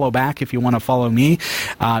I follow back if you want to follow me.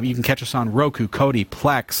 You can catch us on Roku, Kodi,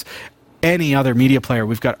 Plex, any other media player.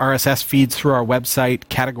 We've got RSS feeds through our website.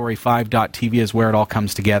 Category5.tv is where it all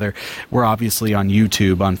comes together. We're obviously on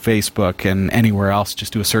YouTube, on Facebook, and anywhere else.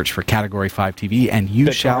 Just do a search for Category5TV, and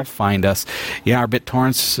you shall find us. Yeah, our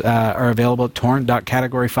BitTorrents are available at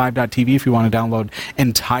torrent.category5.tv if you want to download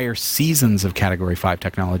entire seasons of Category 5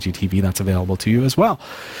 Technology TV. That's available to you as well.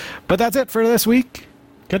 But that's it for this week.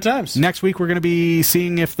 Good times. Next week, we're going to be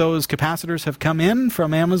seeing if those capacitors have come in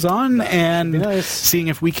from Amazon and seeing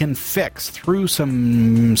if we can fix, through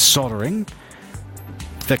some soldering,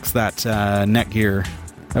 fix that Netgear,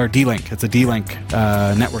 or D-Link. It's a D-Link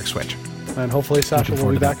network switch. And hopefully Sasha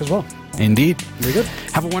will be back as well. Indeed. Very good.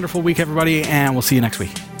 Have a wonderful week, everybody, and we'll see you next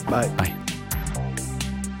week. Bye. Bye.